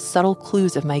try to leave subtle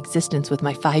clues of my existence with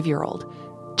my 5-year-old,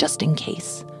 just in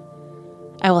case.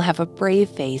 I will have a brave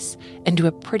face and do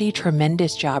a pretty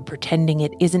tremendous job pretending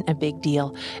it isn't a big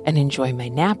deal and enjoy my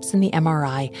naps in the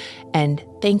MRI and,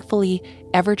 thankfully,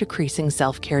 ever-decreasing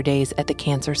self-care days at the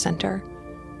cancer center.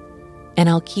 And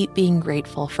I'll keep being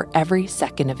grateful for every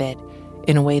second of it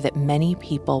in a way that many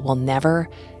people will never,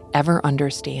 ever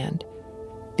understand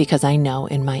because I know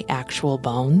in my actual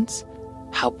bones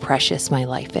how precious my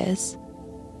life is,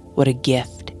 what a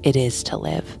gift it is to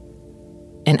live.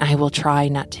 And I will try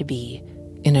not to be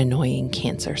an annoying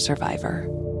cancer survivor.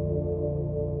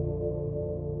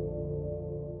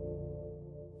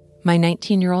 My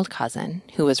 19-year-old cousin,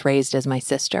 who was raised as my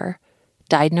sister,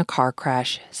 died in a car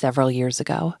crash several years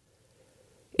ago.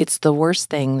 It's the worst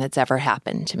thing that's ever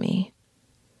happened to me.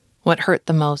 What hurt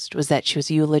the most was that she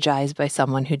was eulogized by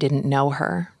someone who didn't know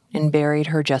her and buried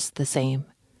her just the same.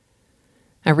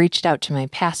 I reached out to my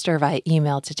pastor via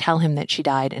email to tell him that she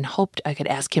died and hoped I could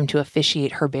ask him to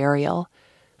officiate her burial,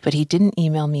 but he didn't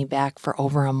email me back for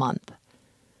over a month.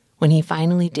 When he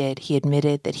finally did, he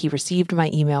admitted that he received my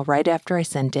email right after I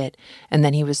sent it, and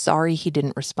then he was sorry he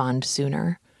didn't respond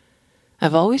sooner.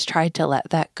 I've always tried to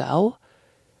let that go,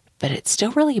 but it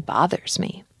still really bothers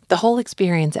me. The whole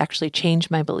experience actually changed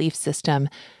my belief system,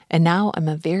 and now I'm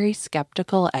a very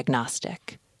skeptical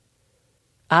agnostic.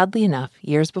 Oddly enough,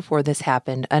 years before this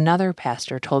happened, another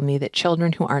pastor told me that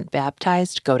children who aren't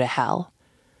baptized go to hell.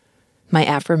 My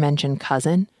aforementioned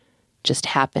cousin just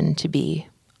happened to be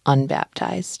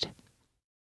unbaptized.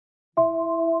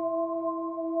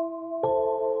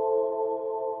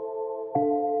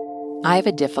 I have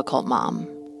a difficult mom.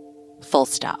 Full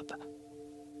stop.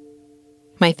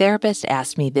 My therapist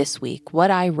asked me this week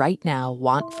what I right now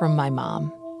want from my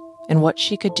mom and what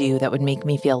she could do that would make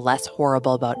me feel less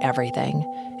horrible about everything.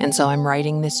 And so I'm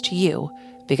writing this to you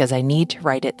because I need to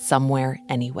write it somewhere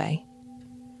anyway.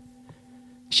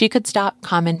 She could stop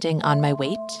commenting on my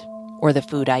weight or the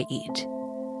food I eat.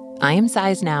 I am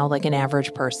sized now like an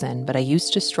average person, but I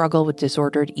used to struggle with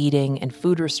disordered eating and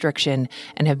food restriction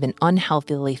and have been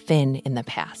unhealthily thin in the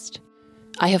past.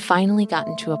 I have finally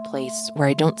gotten to a place where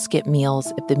I don't skip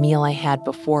meals if the meal I had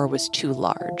before was too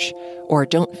large, or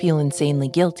don't feel insanely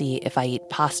guilty if I eat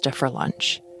pasta for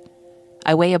lunch.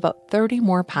 I weigh about 30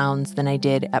 more pounds than I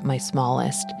did at my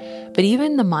smallest, but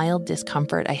even the mild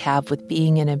discomfort I have with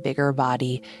being in a bigger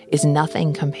body is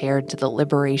nothing compared to the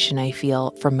liberation I feel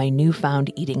from my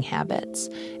newfound eating habits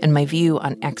and my view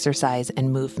on exercise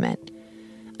and movement.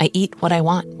 I eat what I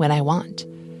want when I want.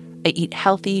 I eat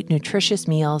healthy, nutritious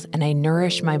meals, and I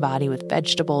nourish my body with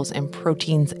vegetables and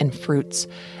proteins and fruits,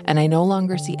 and I no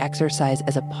longer see exercise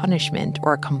as a punishment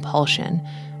or a compulsion,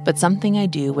 but something I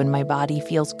do when my body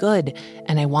feels good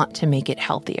and I want to make it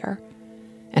healthier.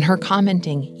 And her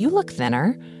commenting, "You look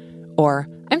thinner," or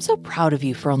 "I'm so proud of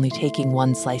you for only taking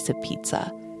one slice of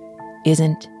pizza,"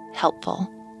 isn't helpful.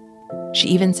 She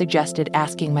even suggested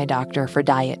asking my doctor for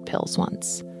diet pills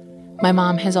once. My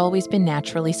mom has always been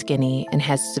naturally skinny and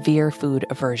has severe food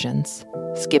aversions,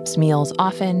 skips meals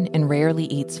often, and rarely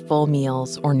eats full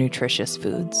meals or nutritious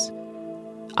foods.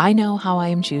 I know how I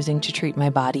am choosing to treat my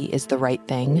body is the right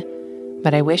thing,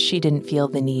 but I wish she didn't feel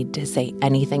the need to say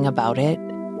anything about it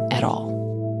at all.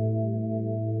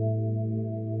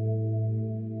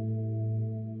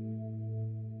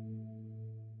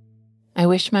 I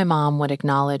wish my mom would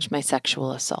acknowledge my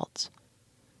sexual assault.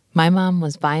 My mom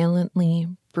was violently,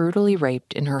 brutally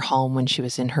raped in her home when she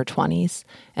was in her 20s,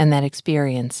 and that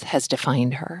experience has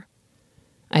defined her.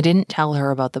 I didn't tell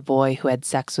her about the boy who had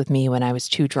sex with me when I was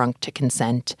too drunk to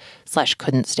consent /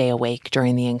 couldn't stay awake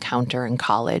during the encounter in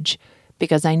college,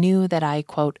 because I knew that I,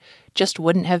 quote, just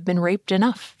wouldn't have been raped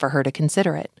enough for her to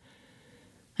consider it.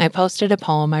 I posted a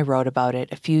poem I wrote about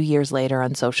it a few years later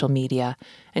on social media,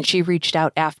 and she reached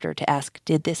out after to ask,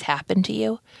 "Did this happen to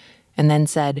you?" And then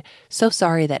said, "So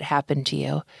sorry that happened to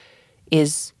you.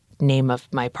 Is," name of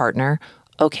my partner,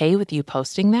 "okay with you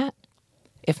posting that?"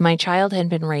 If my child had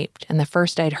been raped and the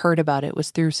first I'd heard about it was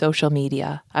through social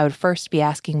media, I would first be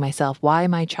asking myself why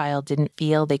my child didn't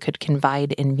feel they could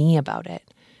confide in me about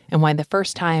it, and why the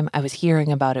first time I was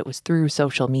hearing about it was through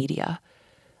social media.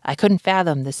 I couldn't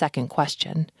fathom the second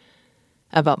question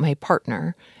about my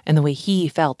partner and the way he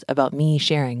felt about me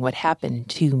sharing what happened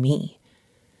to me.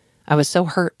 I was so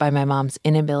hurt by my mom's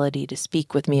inability to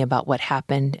speak with me about what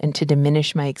happened and to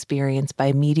diminish my experience by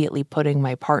immediately putting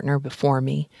my partner before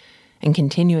me and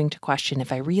continuing to question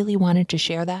if I really wanted to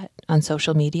share that on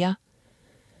social media.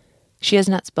 She has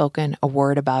not spoken a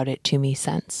word about it to me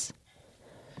since.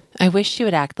 I wish she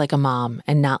would act like a mom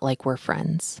and not like we're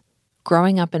friends.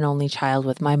 Growing up an only child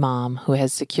with my mom, who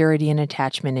has security and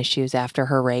attachment issues after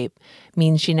her rape,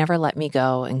 means she never let me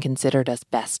go and considered us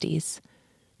besties.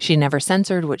 She never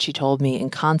censored what she told me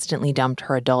and constantly dumped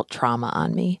her adult trauma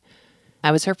on me.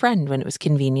 I was her friend when it was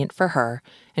convenient for her,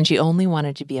 and she only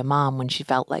wanted to be a mom when she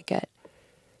felt like it.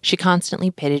 She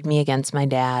constantly pitted me against my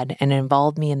dad and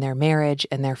involved me in their marriage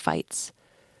and their fights.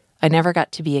 I never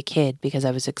got to be a kid because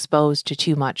I was exposed to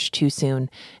too much too soon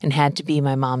and had to be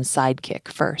my mom's sidekick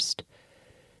first.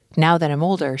 Now that I'm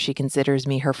older, she considers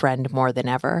me her friend more than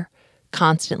ever,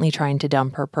 constantly trying to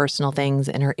dump her personal things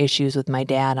and her issues with my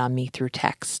dad on me through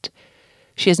text.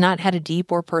 She has not had a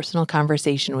deep or personal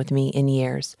conversation with me in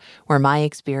years, where my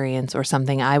experience or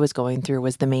something I was going through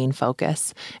was the main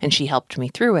focus, and she helped me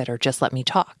through it or just let me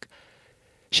talk.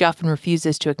 She often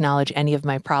refuses to acknowledge any of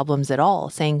my problems at all,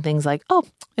 saying things like, "Oh,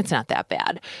 it's not that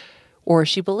bad." Or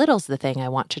she belittles the thing I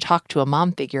want to talk to a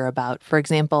mom figure about. For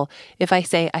example, if I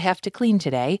say, "I have to clean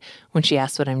today," when she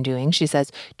asks what I'm doing, she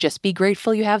says, "Just be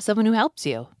grateful you have someone who helps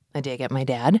you." A dig at my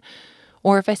dad.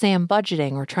 Or if I say I'm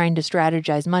budgeting or trying to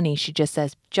strategize money, she just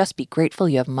says, "Just be grateful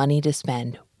you have money to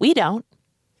spend." We don't.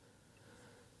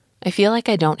 I feel like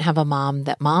I don't have a mom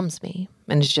that moms me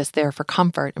and is just there for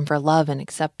comfort and for love and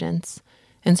acceptance.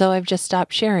 And so I've just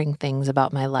stopped sharing things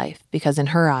about my life because in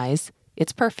her eyes,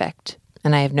 it's perfect,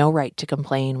 and I have no right to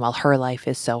complain while her life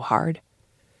is so hard.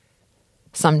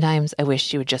 Sometimes I wish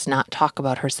she would just not talk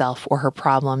about herself or her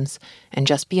problems and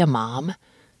just be a mom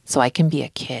so I can be a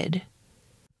kid.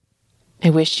 I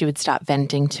wish she would stop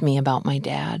venting to me about my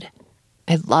dad.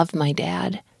 I love my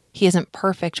dad. He isn't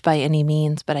perfect by any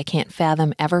means, but I can't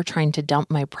fathom ever trying to dump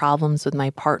my problems with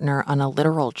my partner on a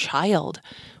literal child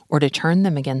or to turn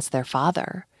them against their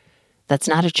father. That's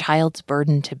not a child's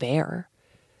burden to bear.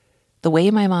 The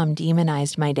way my mom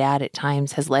demonized my dad at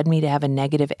times has led me to have a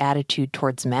negative attitude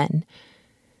towards men,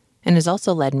 and has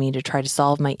also led me to try to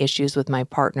solve my issues with my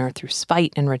partner through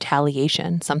spite and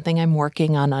retaliation, something I'm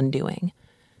working on undoing.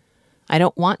 I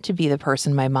don't want to be the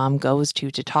person my mom goes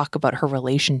to talk about her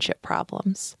relationship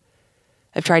problems.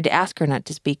 I've tried to ask her not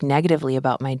to speak negatively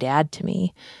about my dad to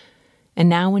me, and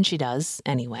now when she does,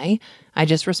 anyway, I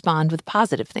just respond with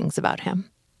positive things about him.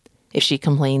 If she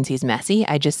complains he's messy,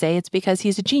 I just say it's because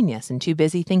he's a genius and too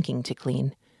busy thinking to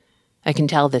clean. I can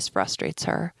tell this frustrates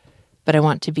her, but I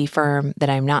want to be firm that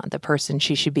I'm not the person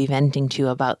she should be venting to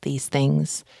about these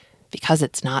things, because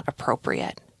it's not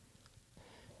appropriate.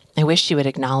 I wish she would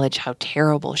acknowledge how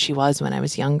terrible she was when I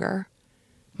was younger.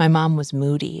 My mom was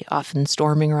moody, often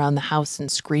storming around the house and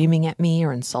screaming at me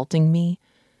or insulting me.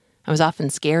 I was often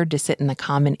scared to sit in the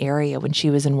common area when she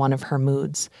was in one of her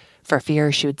moods, for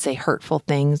fear she would say hurtful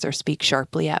things or speak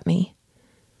sharply at me.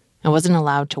 I wasn't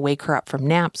allowed to wake her up from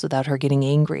naps without her getting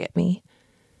angry at me.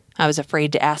 I was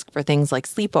afraid to ask for things like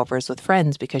sleepovers with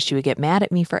friends because she would get mad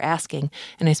at me for asking,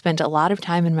 and I spent a lot of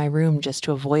time in my room just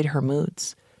to avoid her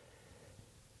moods.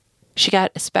 She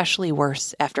got especially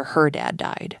worse after her dad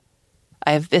died.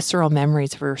 I have visceral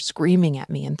memories of her screaming at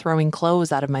me and throwing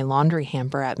clothes out of my laundry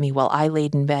hamper at me while I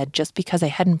laid in bed just because I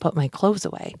hadn't put my clothes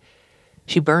away.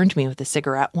 She burned me with a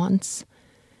cigarette once,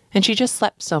 and she just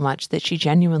slept so much that she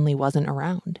genuinely wasn't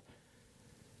around.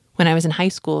 When I was in high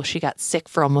school, she got sick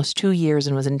for almost 2 years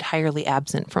and was entirely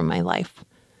absent from my life.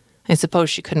 I suppose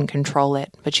she couldn't control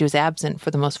it, but she was absent for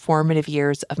the most formative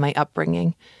years of my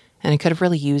upbringing, and I could have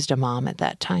really used a mom at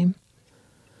that time.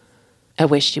 I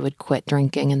wish she would quit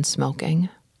drinking and smoking.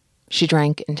 She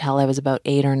drank until I was about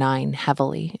 8 or 9,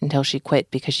 heavily, until she quit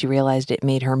because she realized it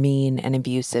made her mean and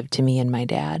abusive to me and my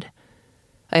dad.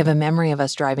 I have a memory of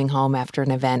us driving home after an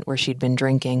event where she'd been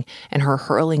drinking and her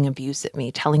hurling abuse at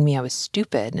me, telling me I was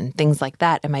stupid and things like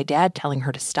that, and my dad telling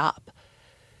her to stop.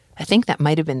 I think that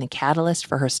might have been the catalyst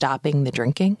for her stopping the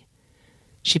drinking.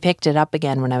 She picked it up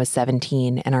again when I was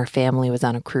 17 and our family was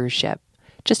on a cruise ship,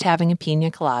 just having a pina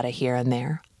colada here and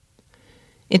there.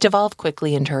 It devolved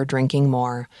quickly into her drinking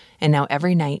more, and now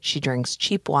every night she drinks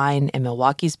cheap wine and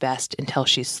Milwaukee's Best until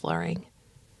she's slurring.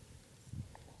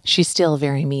 She's still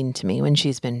very mean to me when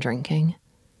she's been drinking.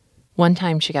 One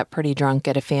time she got pretty drunk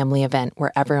at a family event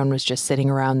where everyone was just sitting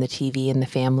around the TV in the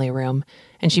family room,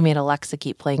 and she made Alexa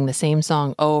keep playing the same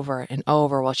song over and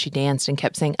over while she danced and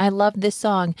kept saying, "I love this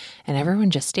song," and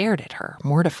everyone just stared at her,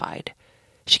 mortified.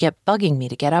 She kept bugging me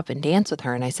to get up and dance with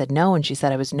her, and I said no, and she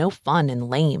said I was no fun and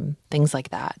lame, things like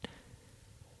that.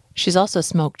 She's also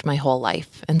smoked my whole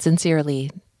life, and sincerely,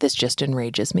 this just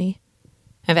enrages me.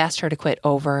 I've asked her to quit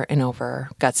over and over,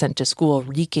 got sent to school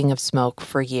reeking of smoke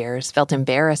for years, felt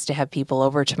embarrassed to have people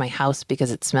over to my house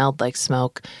because it smelled like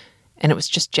smoke, and it was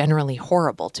just generally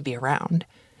horrible to be around.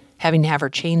 Having to have her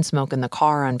chain smoke in the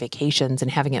car on vacations and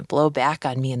having it blow back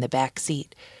on me in the back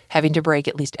seat, having to break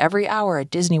at least every hour at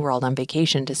Disney World on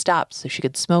vacation to stop so she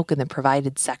could smoke in the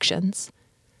provided sections.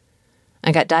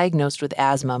 I got diagnosed with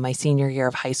asthma my senior year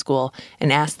of high school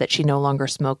and asked that she no longer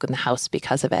smoke in the house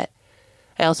because of it.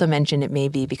 I also mentioned it may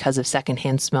be because of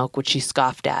secondhand smoke, which she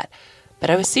scoffed at,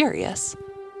 but I was serious.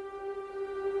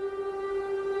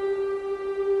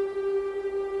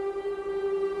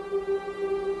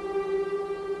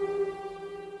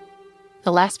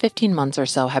 The last 15 months or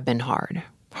so have been hard.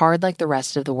 Hard like the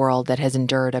rest of the world that has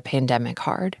endured a pandemic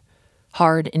hard.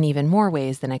 Hard in even more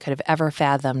ways than I could have ever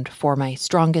fathomed for my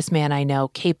strongest man I know,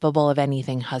 capable of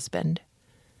anything husband.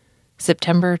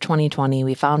 September 2020,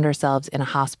 we found ourselves in a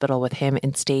hospital with him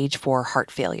in stage 4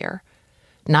 heart failure.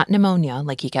 Not pneumonia,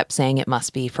 like he kept saying it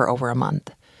must be for over a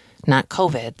month. Not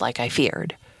COVID, like I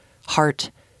feared. Heart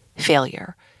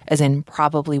Failure, as in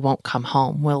probably won't come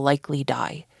home, will likely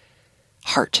die.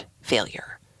 Heart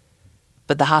failure.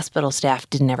 But the hospital staff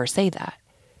didn't ever say that.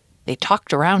 They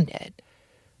talked around it.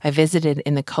 I visited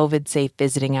in the COVID-safe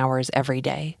visiting hours every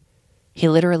day. He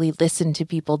literally listened to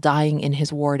people dying in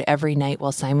his ward every night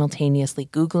while simultaneously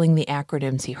Googling the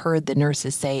acronyms he heard the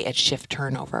nurses say at shift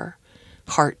turnover.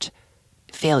 Heart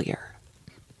failure.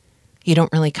 You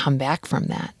don't really come back from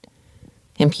that.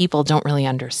 And people don't really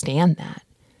understand that.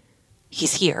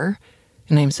 He's here,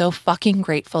 and I'm so fucking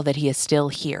grateful that he is still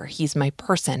here. He's my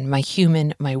person, my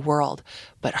human, my world.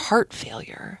 But heart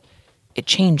failure, it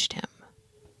changed him.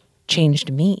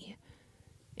 Changed me.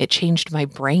 It changed my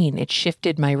brain. It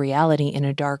shifted my reality in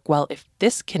a dark, well, if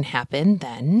this can happen,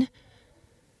 then...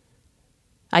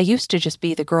 I used to just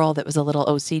be the girl that was a little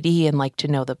OCD and liked to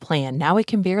know the plan. Now I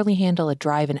can barely handle a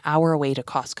drive an hour away to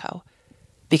Costco.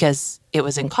 Because it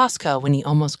was in Costco when he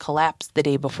almost collapsed the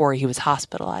day before he was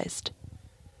hospitalized.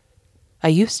 I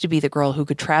used to be the girl who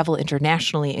could travel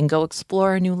internationally and go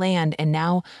explore a new land, and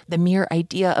now the mere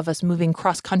idea of us moving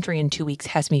cross-country in 2 weeks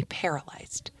has me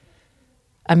paralyzed.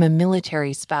 I'm a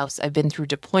military spouse. I've been through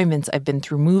deployments. I've been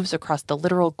through moves across the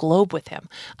literal globe with him.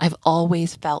 I've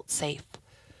always felt safe.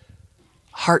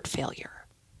 Heart failure.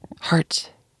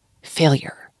 Heart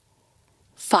failure.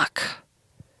 Fuck.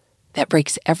 That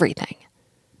breaks everything.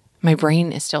 My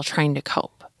brain is still trying to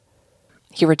cope.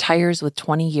 He retires with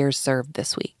 20 years served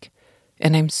this week.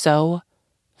 And I'm so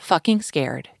fucking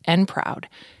scared and proud.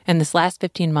 And this last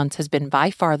 15 months has been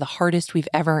by far the hardest we've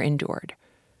ever endured.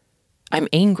 I'm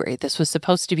angry. This was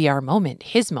supposed to be our moment,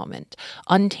 his moment,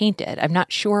 untainted. I'm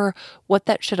not sure what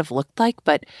that should have looked like,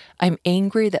 but I'm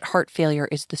angry that heart failure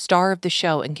is the star of the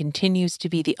show and continues to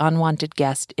be the unwanted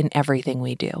guest in everything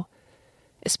we do.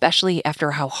 Especially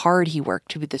after how hard he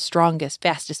worked to be the strongest,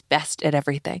 fastest, best at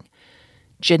everything.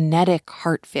 Genetic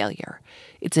heart failure.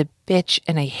 It's a bitch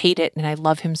and I hate it and I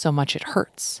love him so much it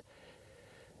hurts.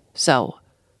 So,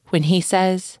 when he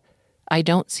says, I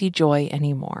don't see joy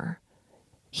anymore,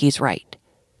 he's right.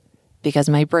 Because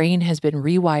my brain has been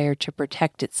rewired to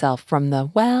protect itself from the,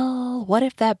 well, what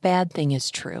if that bad thing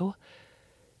is true?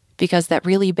 Because that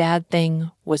really bad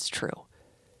thing was true.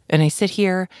 And I sit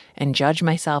here and judge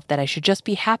myself that I should just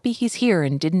be happy he's here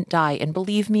and didn't die. And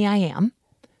believe me, I am.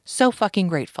 So fucking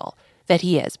grateful that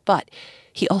he is. But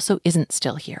he also isn't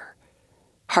still here.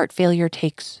 Heart failure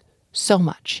takes so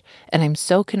much. And I'm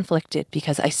so conflicted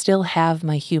because I still have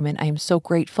my human. I am so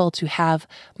grateful to have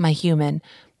my human.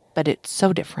 But it's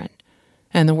so different.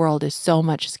 And the world is so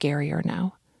much scarier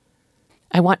now.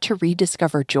 I want to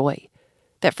rediscover joy.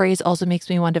 That phrase also makes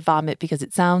me want to vomit because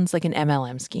it sounds like an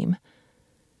MLM scheme.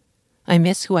 I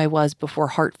miss who I was before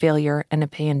heart failure and a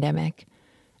pandemic,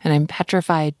 and I'm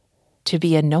petrified to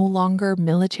be a no longer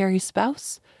military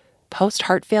spouse,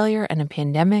 post-heart failure and a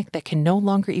pandemic that can no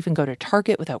longer even go to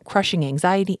Target without crushing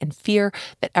anxiety and fear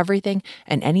that everything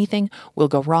and anything will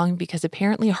go wrong because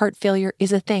apparently heart failure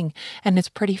is a thing, and it's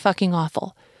pretty fucking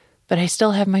awful. But I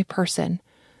still have my person,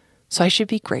 so I should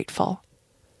be grateful.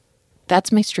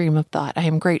 That's my stream of thought. I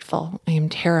am grateful, I am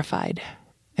terrified,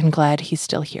 and glad he's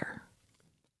still here.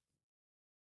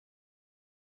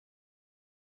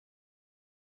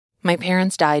 My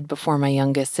parents died before my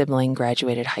youngest sibling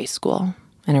graduated high school,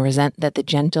 and I resent that the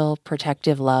gentle,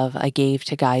 protective love I gave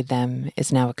to guide them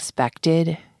is now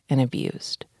expected and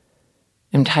abused.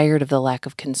 I'm tired of the lack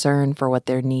of concern for what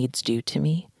their needs do to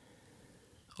me.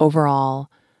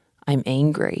 Overall, I'm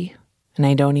angry, and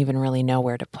I don't even really know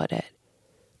where to put it.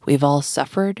 We've all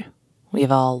suffered,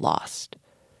 we've all lost.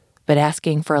 But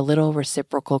asking for a little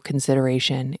reciprocal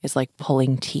consideration is like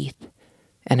pulling teeth,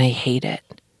 and I hate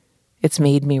it. It's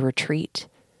made me retreat,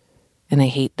 and I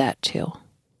hate that too.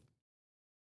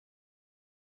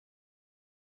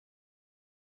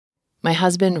 My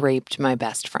husband raped my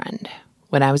best friend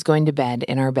when I was going to bed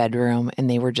in our bedroom and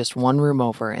they were just one room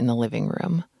over in the living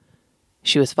room.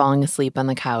 She was falling asleep on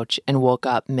the couch and woke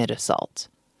up mid-assault.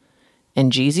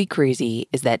 And Jeezy Crazy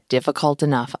is that difficult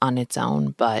enough on its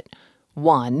own, but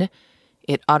 1,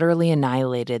 it utterly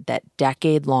annihilated that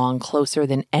decade-long, closer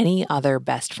than any other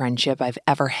best friendship I've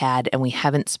ever had, and we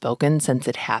haven't spoken since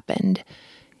it happened.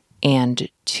 And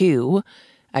 2,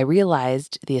 I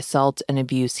realized the assault and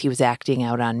abuse he was acting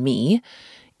out on me.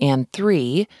 And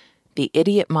 3, the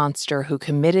idiot monster who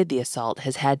committed the assault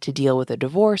has had to deal with a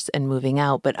divorce and moving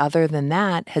out, but other than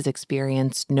that, has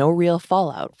experienced no real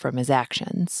fallout from his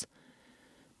actions.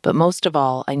 But most of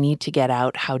all, I need to get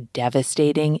out how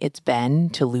devastating it's been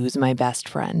to lose my best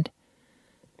friend.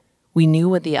 We knew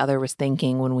what the other was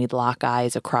thinking when we'd lock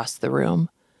eyes across the room.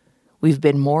 We've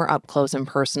been more up close and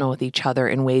personal with each other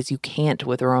in ways you can't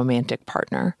with a romantic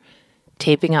partner.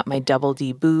 taping up my double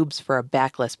D boobs for a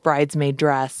backless bridesmaid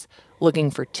dress, looking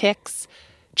for ticks,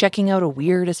 checking out a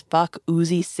weird as fuck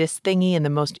oozy cyst thingy in the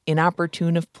most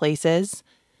inopportune of places,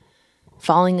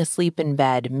 falling asleep in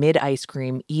bed mid-ice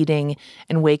cream, eating,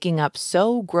 and waking up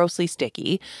so grossly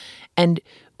sticky, and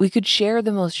we could share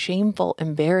the most shameful,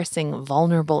 embarrassing,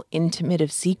 vulnerable, intimate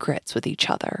of secrets with each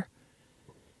other.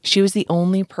 She was the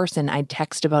only person I'd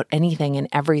text about anything and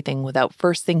everything without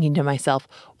first thinking to myself,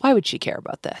 why would she care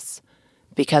about this?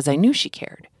 Because I knew she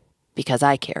cared. Because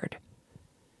I cared.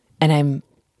 And I'm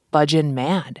fudgin'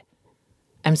 mad.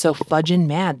 I'm so fudgin'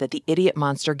 mad that the idiot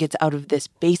monster gets out of this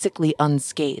basically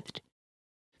unscathed.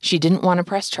 She didn't want to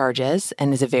press charges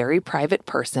and is a very private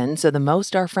person, so the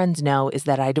most our friends know is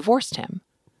that I divorced him.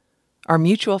 Our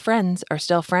mutual friends are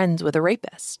still friends with a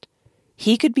rapist.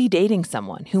 He could be dating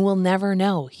someone who will never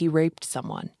know he raped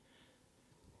someone.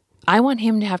 I want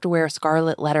him to have to wear a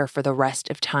scarlet letter for the rest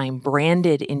of time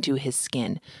branded into his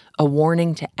skin, a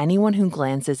warning to anyone who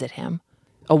glances at him,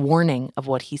 a warning of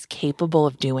what he's capable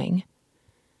of doing.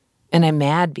 And I'm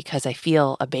mad because I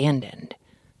feel abandoned.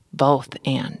 Both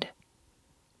and.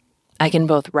 I can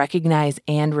both recognize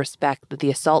and respect that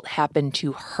the assault happened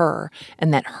to her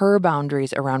and that her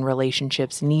boundaries around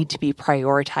relationships need to be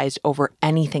prioritized over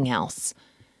anything else.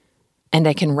 And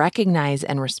I can recognize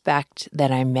and respect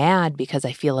that I'm mad because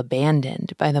I feel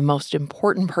abandoned by the most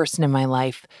important person in my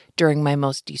life during my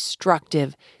most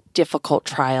destructive, difficult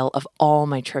trial of all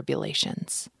my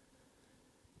tribulations.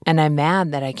 And I'm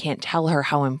mad that I can't tell her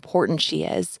how important she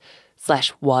is,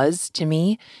 /was to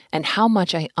me, and how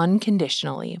much I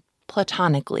unconditionally,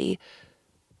 platonically,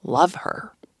 love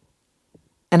her.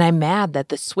 And I'm mad that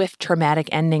the swift, traumatic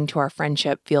ending to our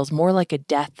friendship feels more like a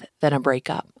death than a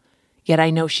breakup. Yet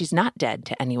I know she's not dead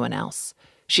to anyone else.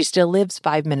 She still lives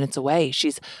 5 minutes away.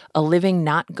 She's a living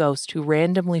not ghost who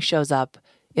randomly shows up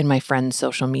in my friend's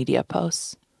social media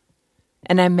posts.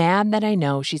 And I'm mad that I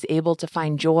know she's able to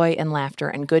find joy and laughter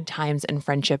and good times and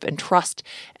friendship and trust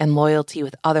and loyalty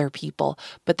with other people,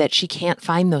 but that she can't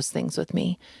find those things with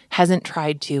me, hasn't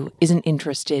tried to, isn't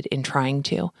interested in trying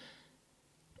to.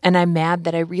 And I'm mad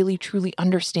that I really truly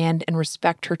understand and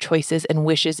respect her choices and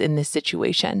wishes in this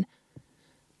situation,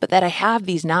 but that I have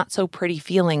these not so pretty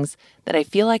feelings that I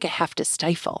feel like I have to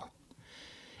stifle.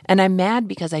 And I'm mad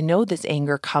because I know this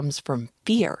anger comes from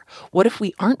fear. What if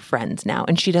we aren't friends now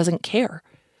and she doesn't care?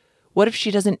 What if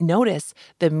she doesn't notice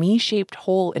the me-shaped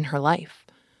hole in her life?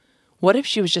 What if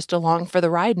she was just along for the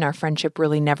ride and our friendship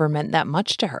really never meant that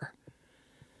much to her?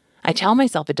 I tell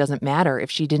myself it doesn't matter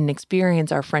if she didn't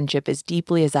experience our friendship as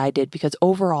deeply as I did, because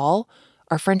overall,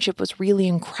 our friendship was really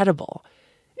incredible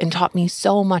and taught me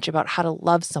so much about how to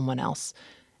love someone else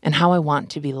and how I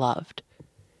want to be loved.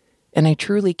 And I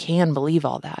truly can believe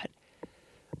all that.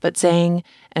 But saying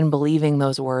and believing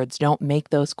those words don't make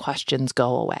those questions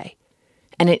go away.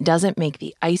 And it doesn't make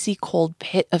the icy cold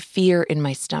pit of fear in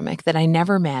my stomach that I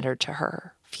never mattered to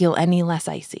her feel any less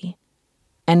icy,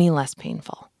 any less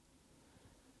painful.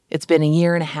 It's been 1.5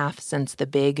 years since the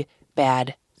big,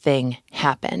 bad thing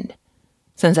happened,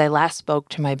 since I last spoke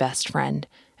to my best friend,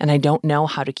 and I don't know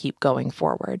how to keep going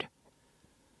forward.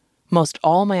 Most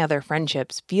all my other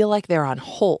friendships feel like they're on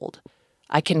hold.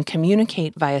 I can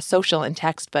communicate via social and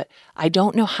text, but I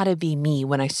don't know how to be me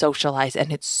when I socialize,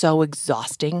 and it's so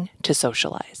exhausting to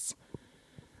socialize.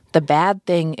 The bad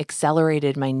thing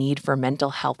accelerated my need for mental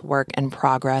health work and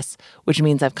progress, which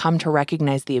means I've come to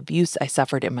recognize the abuse I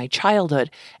suffered in my childhood,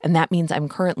 and that means I'm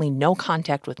currently no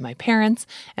contact with my parents,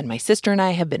 and my sister and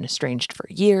I have been estranged for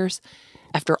years.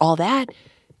 After all that,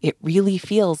 it really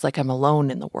feels like I'm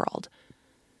alone in the world.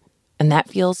 And that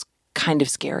feels kind of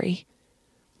scary.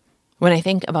 When I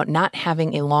think about not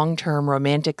having a long-term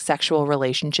romantic sexual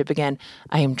relationship again,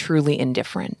 I am truly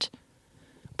indifferent.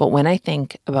 But when I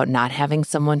think about not having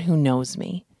someone who knows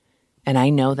me, and I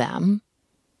know them,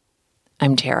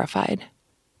 I'm terrified.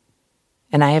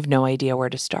 And I have no idea where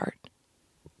to start.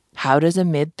 How does a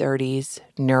mid-30s,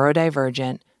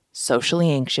 neurodivergent, socially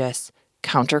anxious,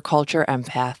 counterculture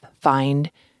empath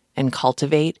find and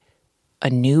cultivate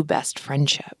a new best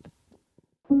friendship?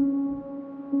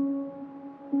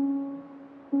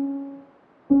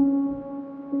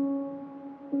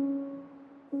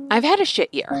 I've had a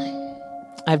shit year.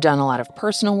 I've done a lot of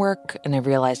personal work, and I've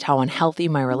realized how unhealthy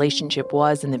my relationship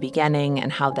was in the beginning and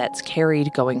how that's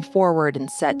carried going forward and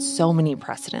set so many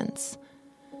precedents.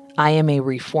 I am a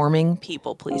reforming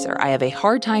people pleaser. I have a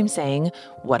hard time saying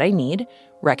what I need,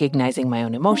 recognizing my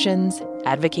own emotions,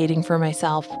 advocating for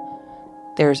myself.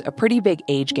 There's a pretty big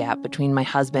age gap between my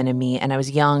husband and me, and I was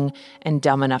young and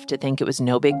dumb enough to think it was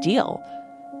no big deal.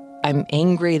 I'm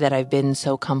angry that I've been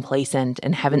so complacent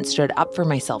and haven't stood up for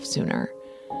myself sooner.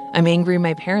 I'm angry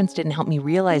my parents didn't help me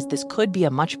realize this could be a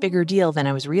much bigger deal than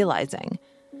I was realizing.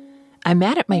 I'm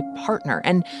mad at my partner,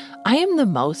 and I am the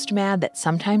most mad that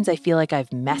sometimes I feel like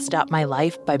I've messed up my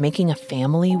life by making a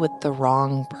family with the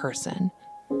wrong person.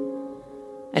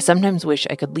 I sometimes wish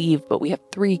I could leave, but we have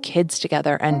 3 kids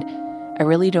together, and I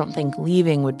really don't think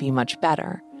leaving would be much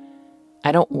better.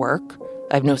 I don't work.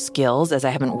 I have no skills, as I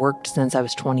haven't worked since I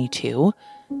was 22.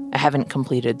 I haven't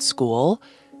completed school.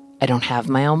 I don't have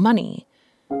my own money.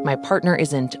 My partner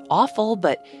isn't awful,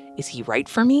 but is he right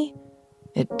for me?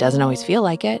 It doesn't always feel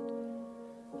like it.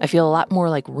 I feel a lot more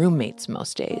like roommates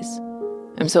most days.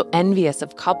 I'm so envious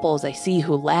of couples I see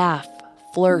who laugh,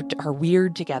 flirt, are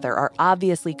weird together, are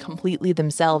obviously completely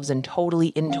themselves and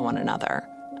totally into one another.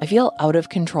 I feel out of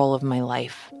control of my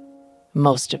life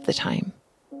most of the time.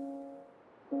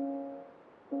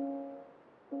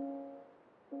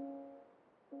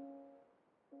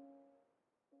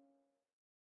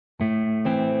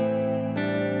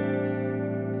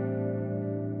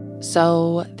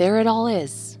 So there it all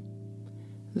is,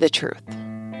 the truth.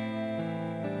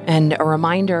 And a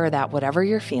reminder that whatever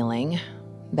you're feeling,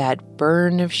 that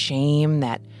burn of shame,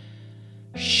 that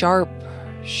sharp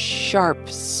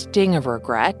sting of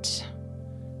regret,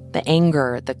 the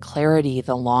anger, the clarity,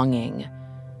 the longing,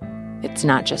 it's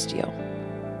not just you.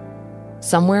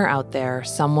 Somewhere out there,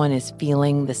 someone is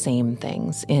feeling the same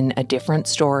things in a different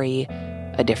story,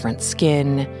 a different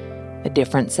skin, a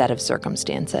different set of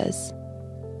circumstances.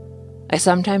 I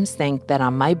sometimes think that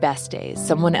on my best days,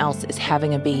 someone else is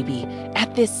having a baby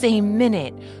at this same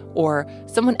minute, or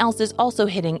someone else is also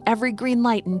hitting every green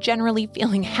light and generally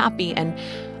feeling happy, and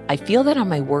I feel that on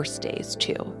my worst days,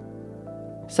 too.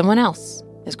 Someone else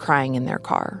is crying in their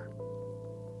car.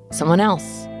 Someone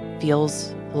else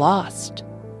feels lost.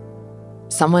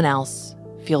 Someone else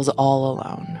feels all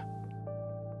alone.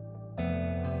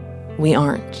 We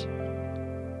aren't.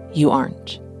 You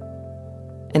aren't.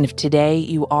 And if today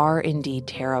you are indeed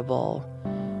terrible,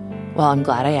 well, I'm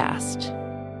glad I asked.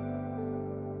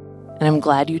 And I'm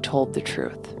glad you told the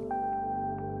truth.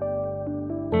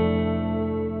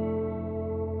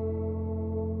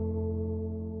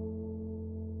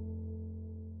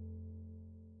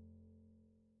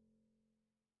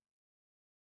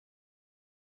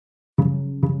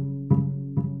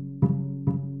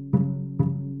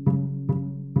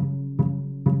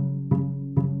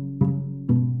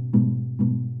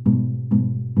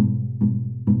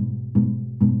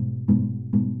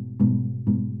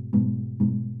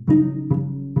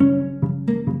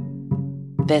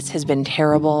 This has been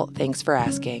Terrible. Thanks for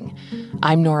asking.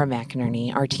 I'm Nora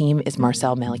McInerney. Our team is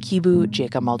Marcel Malekebu,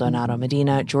 Jacob Maldonado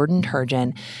Medina, Jordan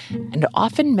Turgeon, and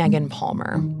often Megan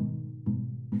Palmer.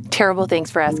 Terrible Thanks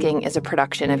for Asking is a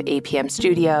production of APM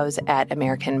Studios at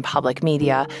American Public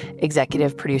Media.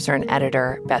 Executive producer and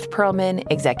editor, Beth Pearlman.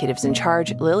 Executives in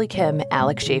charge, Lily Kim,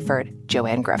 Alex Shafert,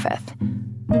 Joanne Griffith.